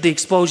space, but the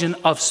explosion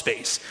of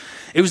space.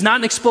 It was not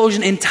an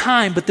explosion in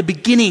time, but the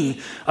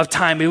beginning of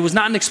time. It was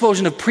not an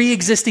explosion of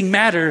pre-existing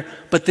matter,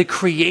 but the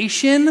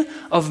creation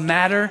of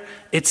matter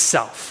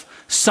itself.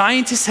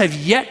 Scientists have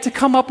yet to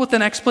come up with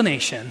an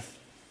explanation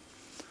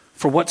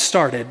for what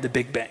started the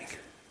Big Bang.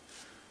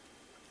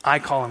 I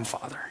call him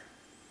Father.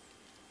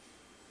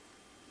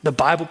 The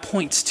Bible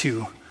points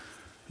to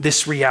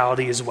this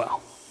reality as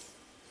well.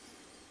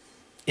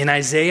 In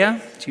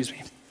Isaiah,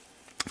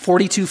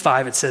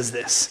 42:5, it says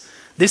this.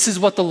 This is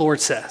what the Lord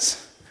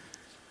says.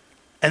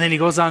 And then he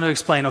goes on to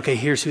explain, okay,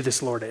 here's who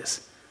this Lord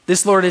is.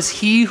 This Lord is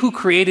he who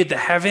created the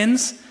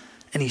heavens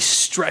and he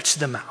stretched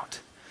them out,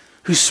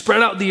 who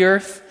spread out the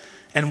earth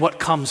and what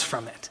comes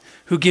from it,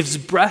 who gives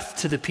breath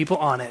to the people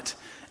on it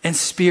and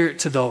spirit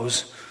to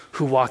those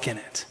who walk in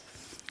it.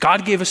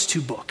 God gave us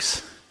two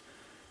books.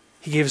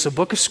 He gave us a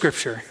book of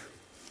scripture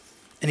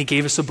and he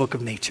gave us a book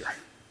of nature.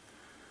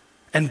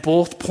 And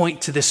both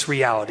point to this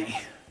reality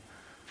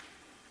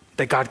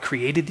that God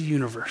created the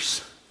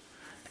universe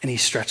and he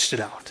stretched it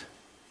out.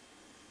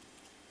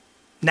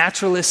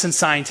 Naturalists and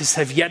scientists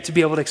have yet to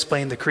be able to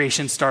explain the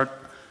creation start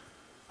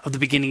of the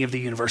beginning of the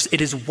universe.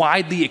 It is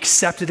widely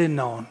accepted and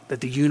known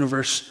that the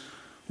universe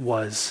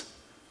was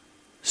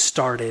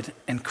started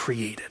and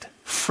created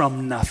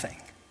from nothing.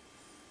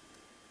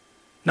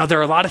 Now, there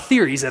are a lot of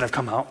theories that have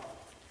come out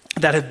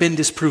that have been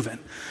disproven.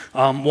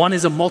 One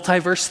is a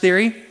multiverse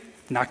theory,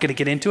 Not going to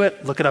get into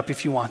it. Look it up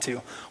if you want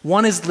to.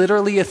 One is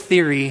literally a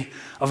theory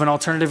of an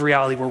alternative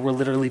reality where we're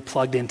literally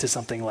plugged into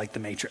something like the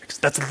Matrix.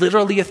 That's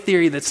literally a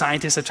theory that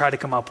scientists have tried to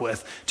come up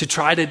with to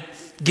try to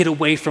get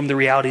away from the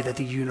reality that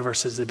the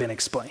universe has been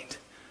explained.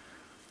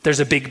 There's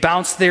a big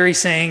bounce theory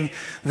saying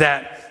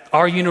that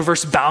our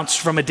universe bounced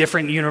from a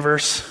different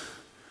universe,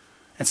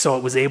 and so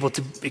it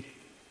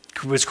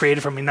was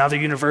created from another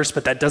universe,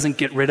 but that doesn't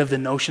get rid of the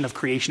notion of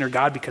creation or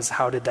God, because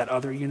how did that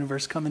other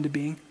universe come into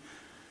being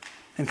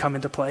and come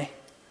into play?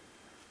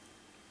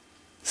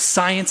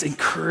 Science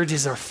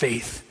encourages our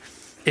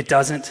faith. It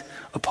doesn't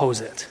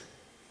oppose it.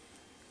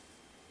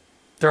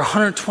 There are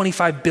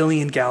 125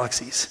 billion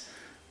galaxies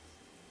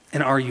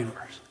in our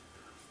universe,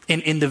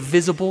 in the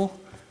visible,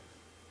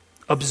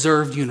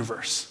 observed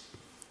universe.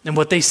 And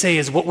what they say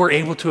is what we're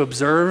able to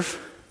observe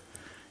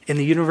in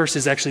the universe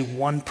is actually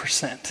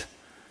 1%.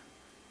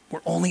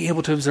 We're only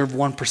able to observe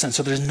 1%.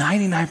 So there's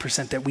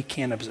 99% that we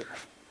can't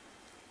observe.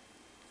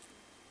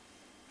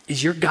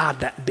 Is your God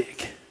that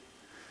big?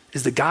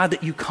 Is the God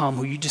that you come,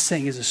 who you just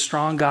saying is a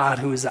strong God,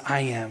 who is the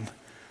I am,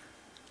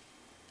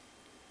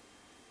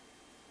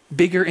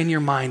 bigger in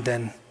your mind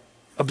than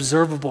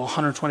observable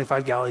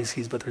 125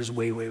 galaxies, but there's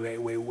way, way, way,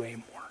 way, way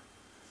more?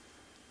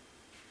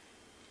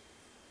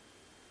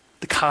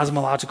 The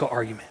cosmological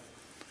argument.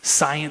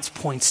 Science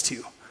points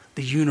to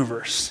the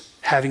universe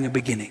having a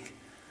beginning.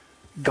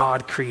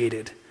 God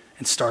created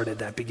and started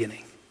that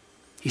beginning.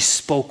 He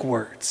spoke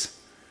words.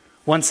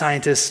 One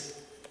scientist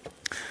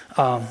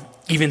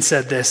even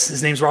said this.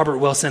 His name's Robert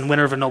Wilson,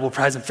 winner of a Nobel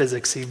Prize in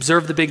Physics. He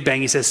observed the Big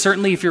Bang. He says,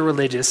 certainly if you're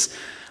religious,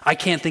 I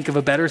can't think of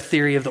a better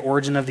theory of the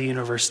origin of the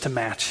universe to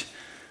match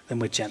than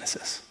with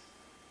Genesis,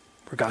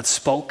 where God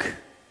spoke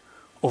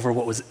over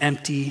what was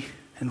empty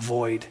and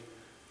void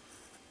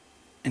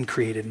and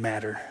created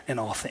matter and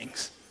all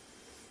things.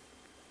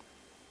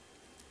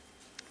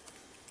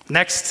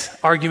 Next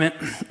argument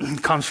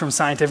comes from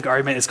scientific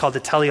argument. It's called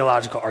the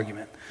teleological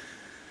argument.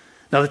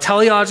 Now, the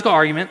teleological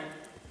argument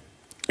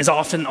is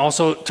often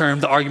also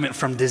termed the argument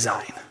from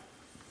design.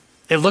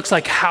 It looks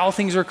like how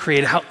things are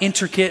created, how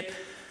intricate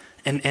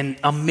and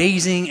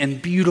amazing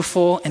and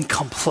beautiful and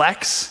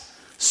complex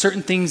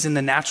certain things in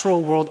the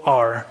natural world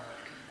are.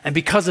 And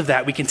because of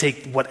that, we can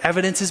take what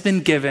evidence has been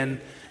given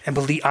and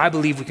I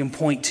believe we can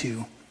point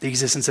to the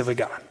existence of a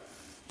God.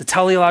 The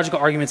teleological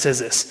argument says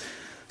this: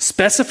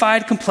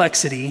 specified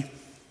complexity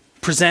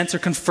presents or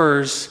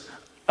confers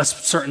a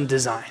certain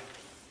design.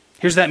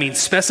 Here's what that means.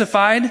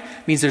 Specified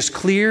means there's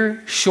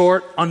clear,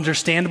 short,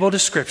 understandable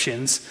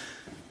descriptions,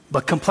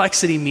 but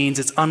complexity means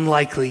it's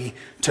unlikely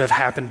to have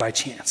happened by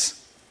chance.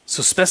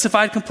 So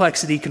specified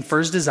complexity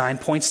confers design,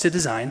 points to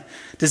design.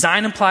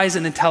 Design implies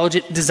an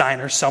intelligent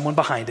designer, someone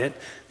behind it.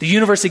 The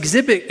universe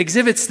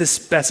exhibits this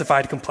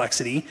specified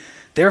complexity.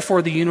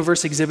 Therefore, the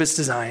universe exhibits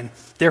design.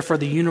 Therefore,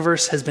 the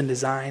universe has been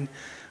designed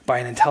by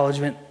an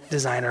intelligent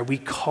designer. We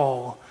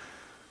call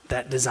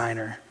that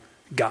designer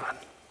God.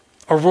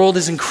 Our world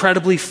is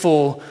incredibly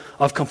full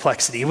of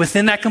complexity.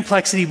 Within that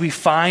complexity, we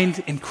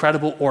find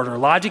incredible order.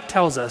 Logic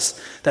tells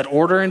us that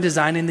order and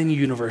design in the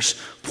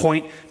universe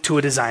point to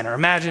a designer.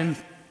 Imagine,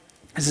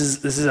 this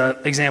is an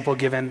example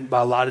given by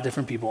a lot of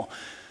different people.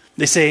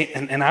 They say,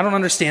 and I don't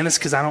understand this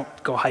because I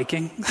don't go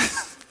hiking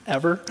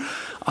ever,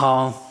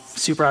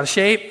 super out of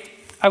shape.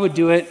 I would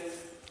do it.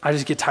 I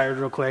just get tired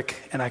real quick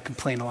and I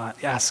complain a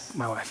lot. Ask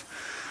my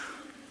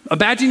wife.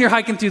 Imagine you're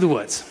hiking through the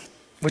woods,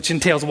 which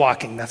entails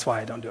walking. That's why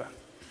I don't do it.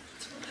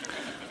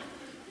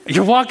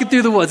 You're walking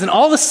through the woods and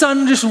all of a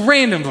sudden, just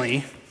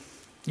randomly,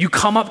 you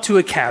come up to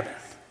a cabin.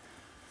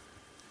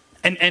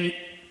 And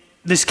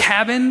this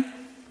cabin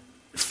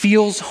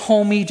feels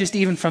homey just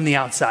even from the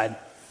outside.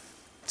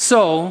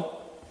 So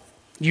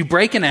you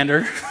break and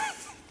enter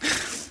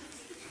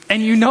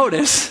and you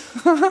notice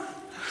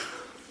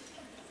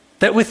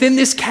that within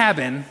this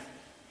cabin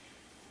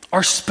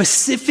are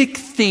specific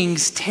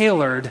things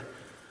tailored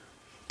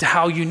to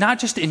how you not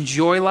just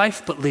enjoy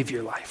life, but live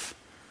your life.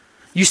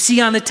 You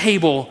see on the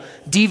table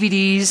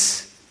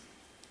DVDs,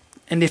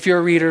 and if you're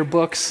a reader,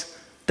 books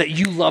that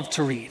you love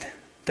to read,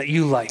 that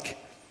you like.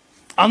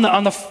 On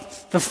the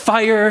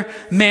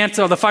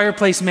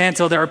fireplace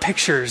mantle, there are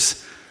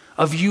pictures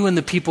of you and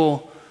the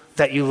people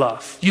that you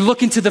love. You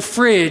look into the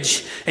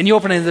fridge and you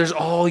open it and there's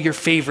all your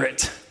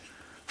favorite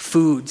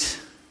foods.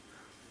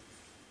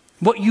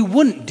 What you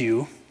wouldn't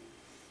do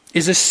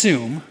is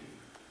assume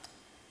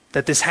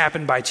that this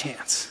happened by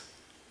chance.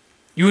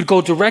 You would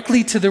go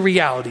directly to the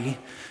reality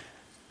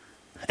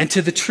and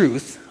to the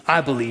truth, I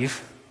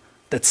believe,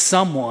 that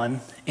someone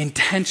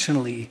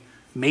intentionally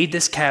made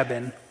this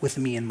cabin with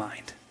me in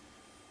mind.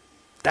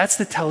 That's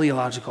the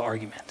teleological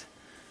argument.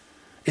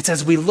 It's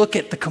as we look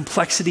at the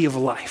complexity of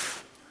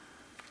life,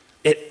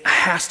 it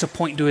has to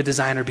point to a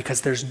designer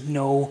because there's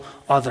no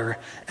other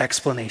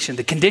explanation.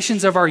 The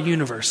conditions of our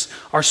universe,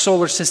 our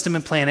solar system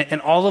and planet, and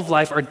all of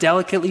life are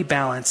delicately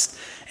balanced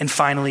and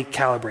finely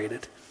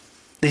calibrated.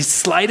 The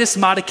slightest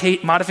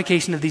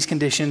modification of these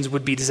conditions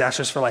would be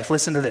disastrous for life.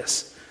 Listen to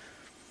this.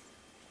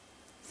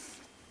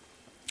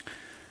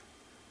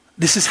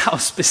 This is how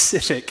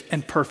specific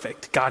and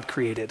perfect God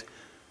created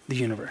the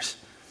universe.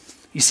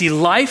 You see,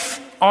 life,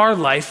 our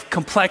life,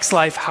 complex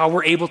life, how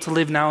we're able to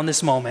live now in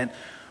this moment,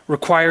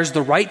 requires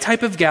the right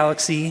type of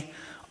galaxy.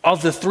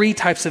 Of the 3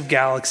 types of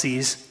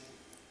galaxies,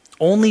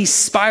 only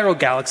spiral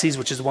galaxies,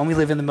 which is the one we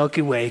live in, the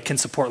Milky Way, can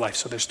support life.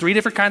 So there's 3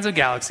 different kinds of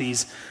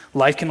galaxies.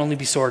 Life can only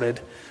be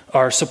supported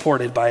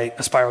by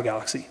a spiral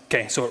galaxy.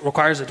 Okay, so it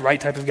requires the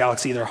right type of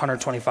galaxy. There are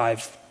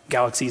 125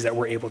 galaxies that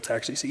we're able to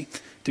actually see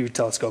through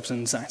telescopes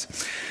and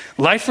science.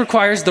 Life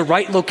requires the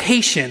right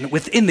location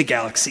within the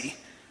galaxy.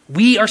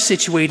 We are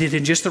situated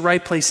in just the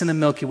right place in the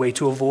Milky Way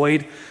to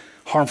avoid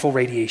harmful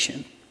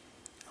radiation.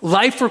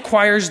 Life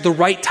requires the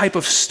right type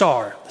of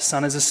star. The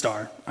sun is a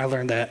star. I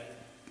learned that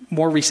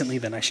more recently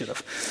than I should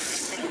have.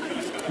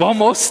 Well,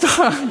 most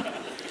stars,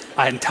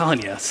 I'm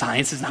telling you,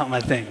 science is not my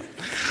thing.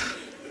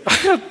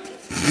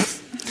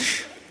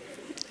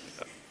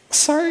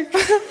 Sorry.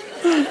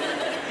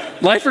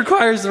 Life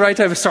requires the right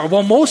type of star.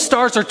 Well, most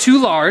stars are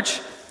too large,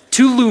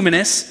 too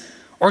luminous,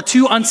 or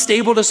too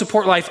unstable to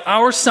support life.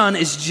 Our sun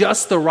is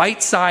just the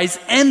right size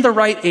and the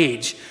right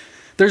age.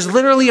 There's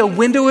literally a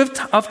window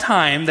of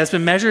time that's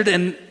been measured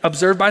and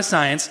observed by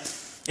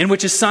science in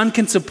which a sun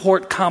can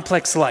support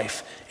complex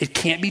life. It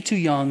can't be too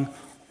young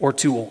or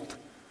too old.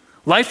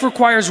 Life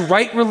requires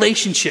right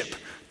relationship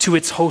to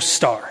its host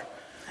star.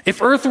 If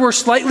Earth were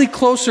slightly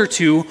closer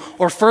to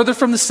or further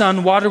from the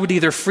sun, water would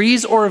either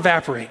freeze or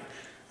evaporate,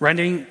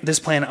 rendering this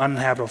planet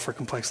uninhabitable for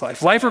complex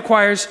life. Life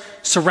requires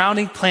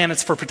surrounding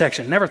planets for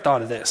protection. Never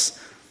thought of this.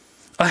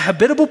 A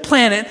habitable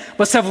planet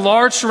must have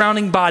large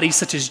surrounding bodies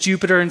such as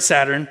Jupiter and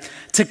Saturn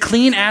to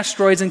clean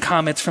asteroids and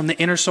comets from the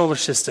inner solar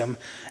system,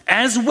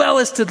 as well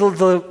as to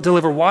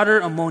deliver water,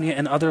 ammonia,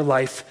 and other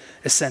life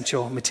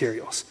essential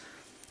materials.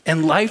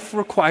 And life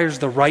requires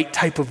the right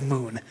type of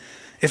moon.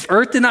 If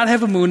Earth did not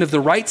have a moon of the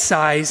right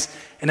size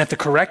and at the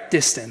correct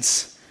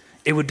distance,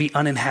 it would be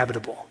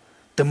uninhabitable.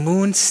 The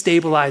moon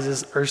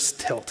stabilizes Earth's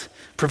tilt,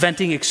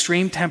 preventing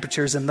extreme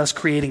temperatures and thus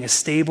creating a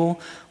stable,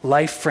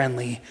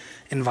 life-friendly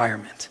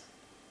environment.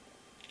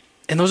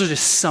 And those are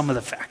just some of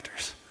the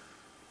factors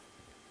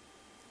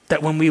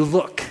that when we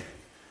look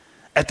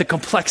at the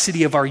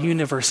complexity of our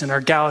universe and our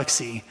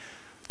galaxy,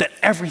 that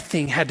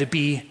everything had to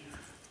be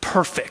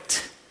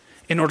perfect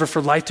in order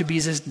for life to be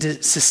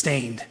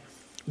sustained.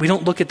 We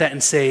don't look at that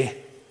and say,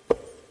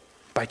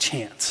 by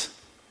chance.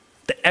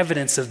 The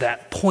evidence of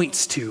that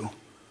points to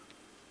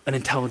an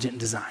intelligent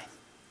design.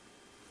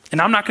 And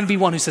I'm not going to be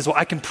one who says, well,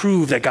 I can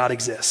prove that God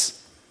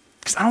exists.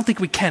 Because I don't think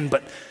we can,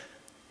 but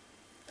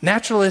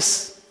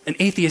naturalists and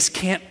atheists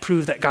can't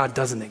prove that God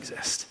doesn't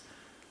exist.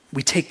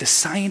 We take the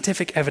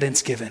scientific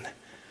evidence given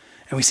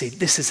and we say,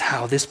 this is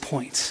how this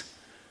points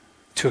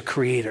to a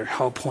creator,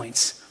 how it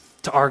points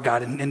to our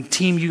God. And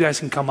team, you guys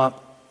can come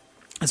up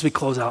as we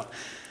close out.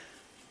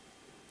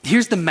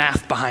 Here's the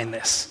math behind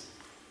this.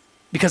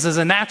 Because as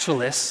a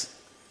naturalist,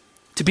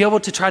 to be able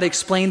to try to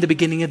explain the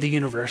beginning of the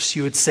universe,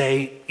 you would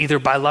say either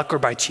by luck or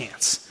by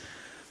chance.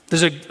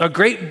 There's a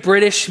great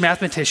British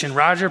mathematician,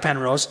 Roger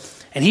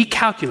Penrose, and he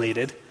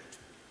calculated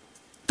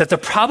that the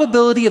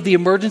probability of the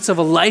emergence of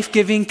a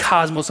life-giving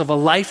cosmos, of a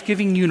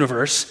life-giving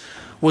universe,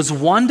 was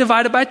 1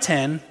 divided by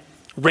 10,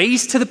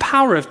 raised to the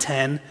power of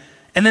 10,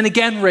 and then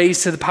again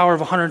raised to the power of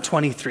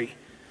 123.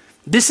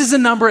 This is a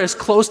number as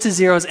close to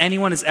 0 as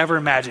anyone has ever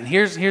imagined.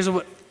 Here's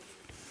what,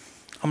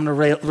 I'm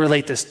going to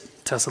relate this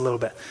to us a little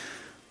bit.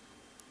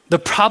 The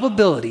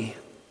probability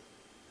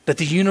that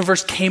the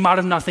universe came out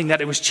of nothing,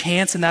 that it was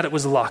chance and that it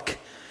was luck,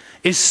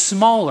 is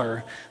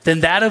smaller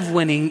than that of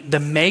winning the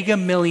Mega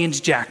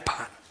Millions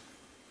jackpot,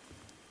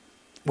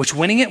 which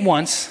winning it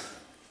once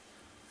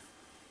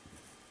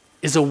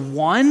is a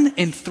 1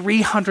 in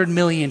 300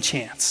 million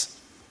chance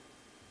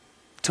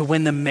to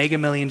win the Mega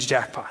Millions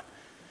jackpot.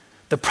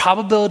 The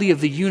probability of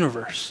the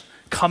universe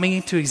coming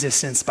into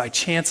existence by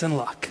chance and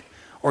luck,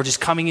 or just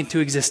coming into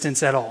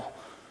existence at all,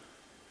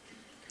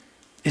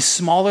 is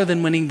smaller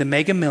than winning the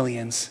Mega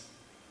Millions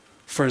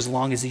for as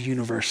long as the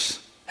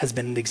universe has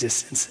been in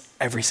existence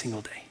every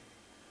single day.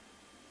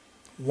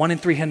 1 in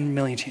 300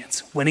 million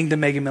chance. Winning the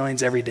Mega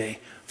Millions every day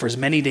for as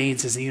many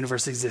days as the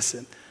universe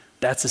existed,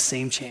 that's the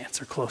same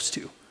chance, or close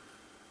to,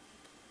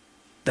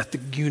 that the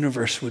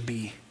universe would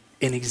be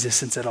in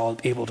existence at all,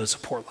 able to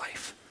support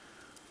life.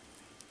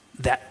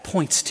 That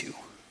points to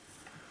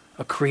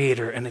a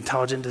creator, an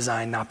intelligent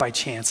design, not by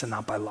chance and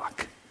not by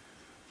luck.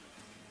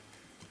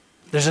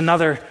 There's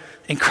another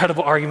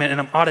incredible argument, and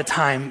I'm out of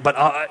time,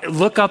 but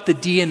look up the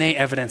DNA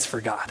evidence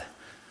for God.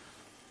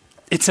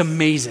 It's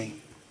amazing.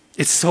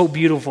 It's so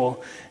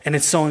beautiful, and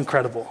it's so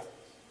incredible.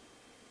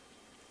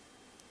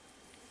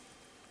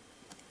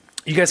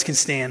 You guys can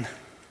stand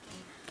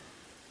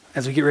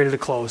as we get ready to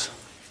close.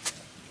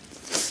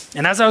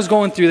 And as I was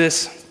going through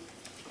this,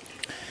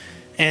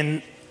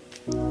 and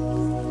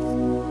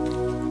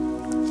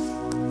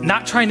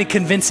not trying to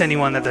convince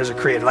anyone that there's a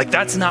creator, like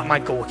that's not my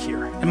goal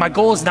here. And my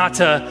goal is not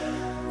to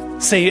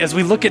say, as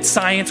we look at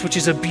science, which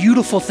is a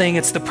beautiful thing,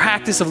 it's the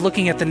practice of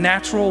looking at the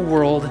natural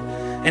world,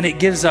 and it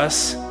gives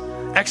us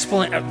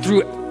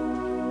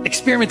through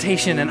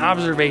experimentation and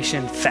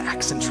observation,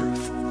 facts and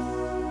truth.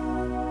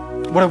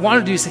 What I want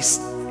to do is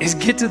say, is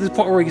get to the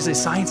point where we can say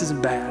science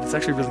isn't bad. It's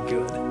actually really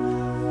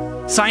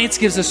good. Science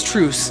gives us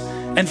truths,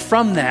 and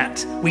from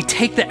that, we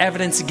take the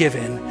evidence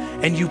given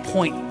and you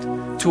point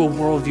to a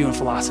worldview and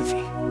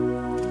philosophy.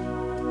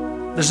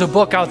 There's a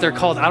book out there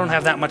called I Don't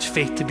Have That Much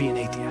Faith to Be an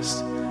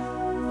Atheist.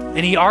 And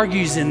he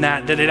argues in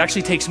that it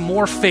actually takes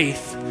more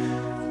faith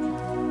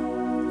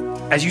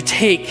as you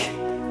take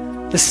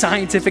the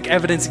scientific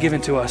evidence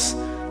given to us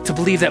to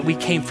believe that we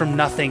came from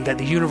nothing, that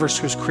the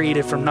universe was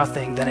created from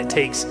nothing, than it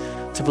takes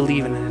to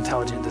believe in an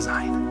intelligent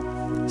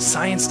design.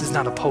 Science does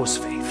not oppose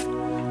faith.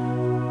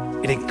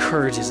 It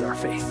encourages our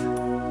faith.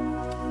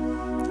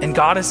 And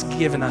God has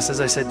given us,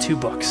 as I said, 2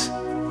 books.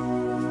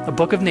 A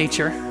book of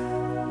nature.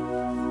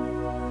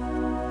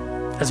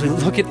 As we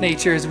look at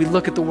nature, as we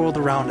look at the world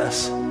around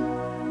us,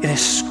 it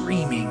is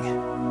screaming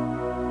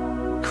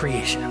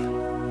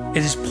creation.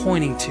 It is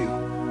pointing to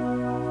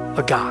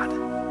a God.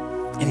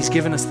 And he's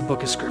given us the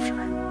book of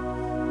Scripture,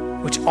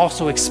 which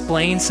also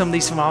explains some of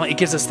these phenomena. It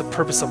gives us the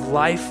purpose of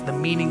life, the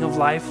meaning of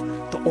life,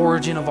 the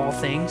origin of all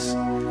things.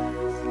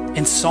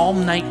 And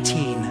Psalm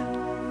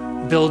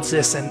 19 builds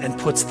this and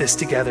puts this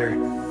together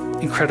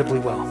incredibly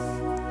well.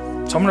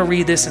 So I'm going to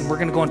read this and we're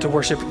going to go into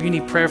worship. If you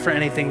need prayer for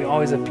anything, we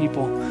always have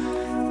people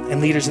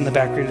and leaders in the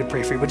back ready to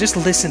pray for you. But just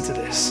listen to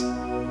this.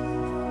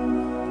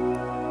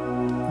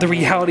 The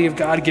reality of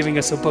God giving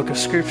us a book of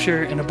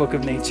Scripture and a book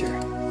of nature.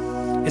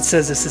 It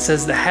says this, it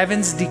says, the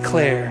heavens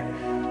declare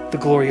the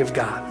glory of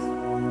God.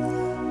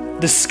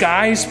 The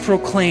skies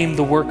proclaim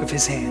the work of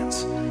his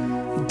hands.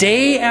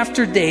 Day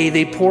after day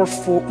they pour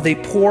forth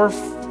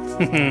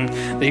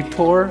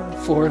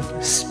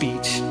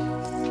speech.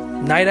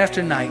 Night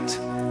after night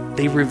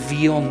they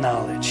reveal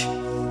knowledge.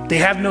 They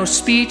have no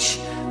speech,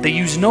 they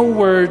use no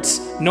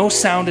words, no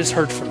sound is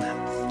heard from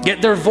them.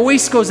 Yet their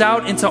voice goes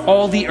out into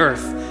all the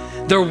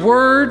earth, their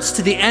words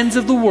to the ends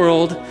of the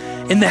world.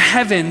 In the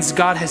heavens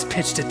God has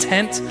pitched a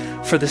tent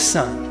for the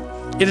sun.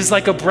 It is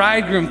like a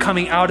bridegroom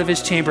coming out of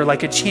his chamber,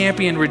 like a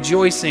champion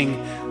rejoicing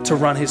to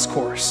run his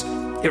course.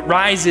 It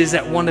rises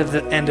at one of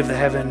the end of the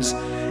heavens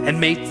and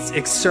makes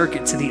its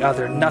circuit to the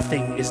other.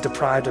 Nothing is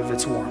deprived of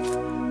its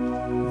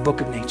warmth.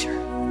 Book of nature.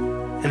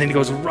 And then he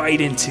goes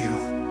right into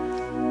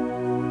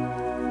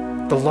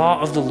the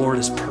law of the Lord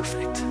is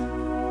perfect,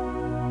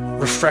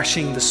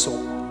 refreshing the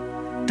soul.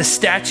 The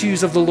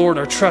statutes of the Lord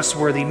are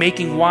trustworthy,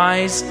 making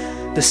wise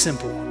the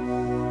simple.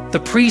 The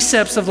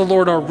precepts of the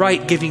Lord are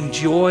right, giving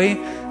joy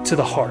to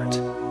the heart.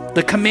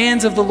 The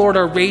commands of the Lord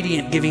are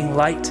radiant, giving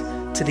light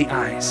to the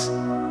eyes.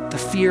 The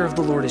fear of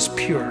the Lord is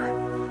pure,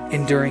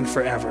 enduring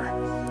forever.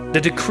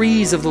 The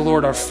decrees of the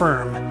Lord are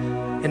firm,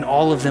 and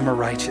all of them are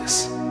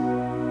righteous.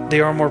 They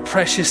are more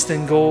precious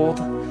than gold,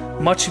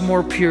 much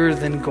more pure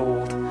than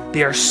gold.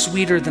 They are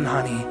sweeter than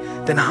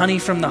honey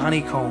from the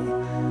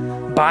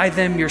honeycomb. By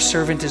them your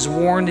servant is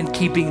warned, and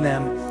keeping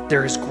them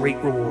there is great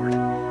reward.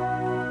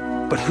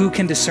 But who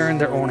can discern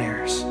their own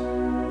errors?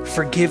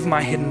 Forgive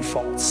my hidden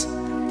faults.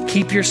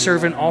 Keep your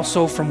servant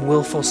also from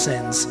willful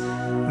sins.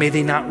 May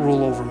they not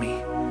rule over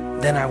me.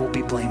 Then I will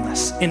be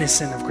blameless,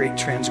 innocent of great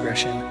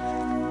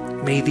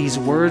transgression. May these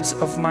words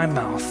of my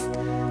mouth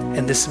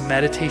and this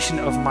meditation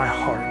of my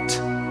heart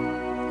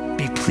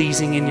be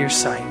pleasing in your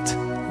sight,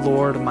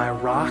 Lord, my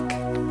rock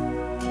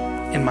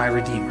and my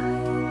redeemer.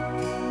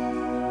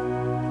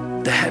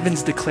 The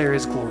heavens declare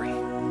his glory.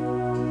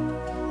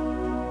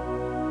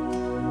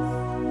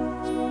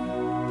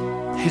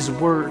 His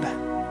word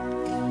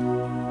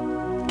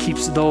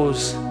keeps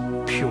those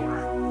pure.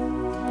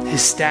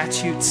 His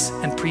statutes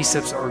and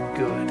precepts are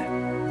good.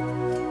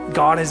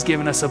 God has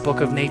given us a book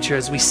of nature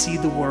as we see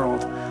the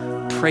world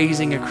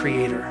praising a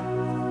creator.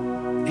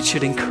 It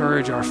should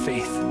encourage our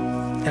faith.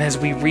 And as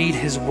we read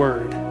his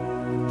word,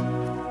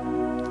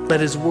 let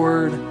his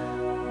word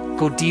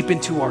go deep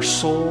into our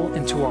soul,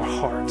 into our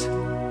heart,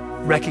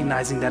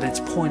 recognizing that it's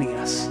pointing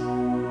us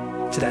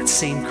to that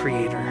same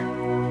creator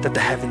that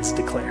the heavens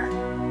declare.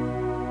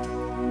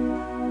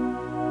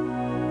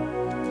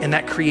 And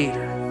that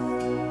creator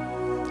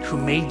who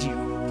made you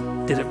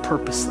did it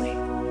purposely,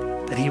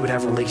 that he would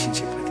have a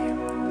relationship with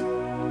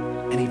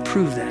you. And he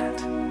proved that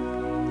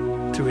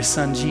through his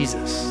son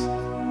Jesus,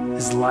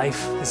 his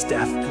life, his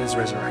death, and his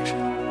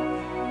resurrection.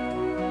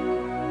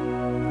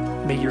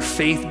 May your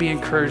faith be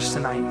encouraged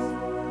tonight.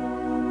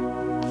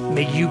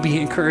 May you be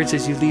encouraged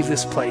as you leave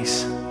this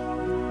place.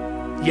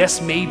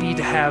 Yes, maybe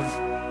to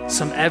have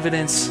some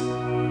evidence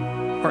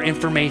or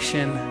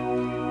information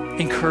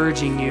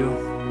encouraging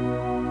you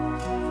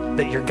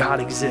that your God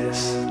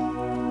exists,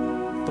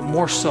 but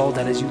more so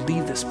that as you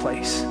leave this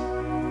place,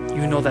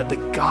 you know that the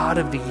God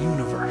of the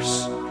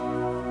universe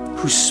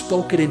who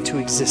spoke it into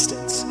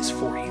existence is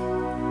for you.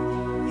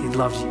 He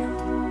loves you,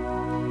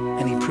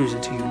 and he proves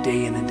it to you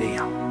day in and day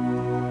out.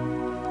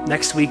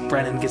 Next week,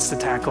 Brennan gets to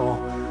tackle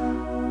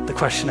the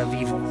question of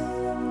evil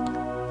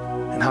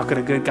and how could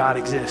a good God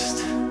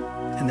exist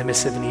in the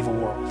midst of an evil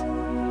world.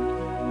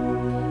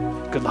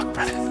 Good luck,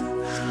 Brennan.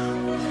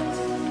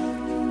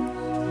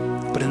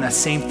 But in that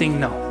same thing,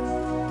 no.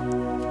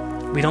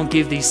 We don't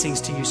give these things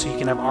to you so you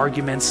can have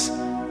arguments.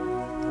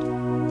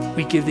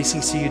 We give these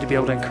things to you to be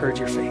able to encourage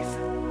your faith.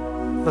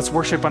 Let's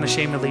worship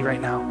unashamedly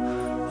right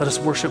now. Let us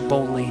worship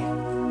boldly,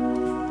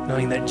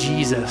 knowing that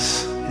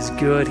Jesus is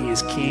good, he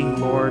is King,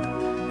 Lord,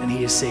 and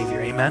he is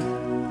Savior.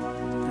 Amen.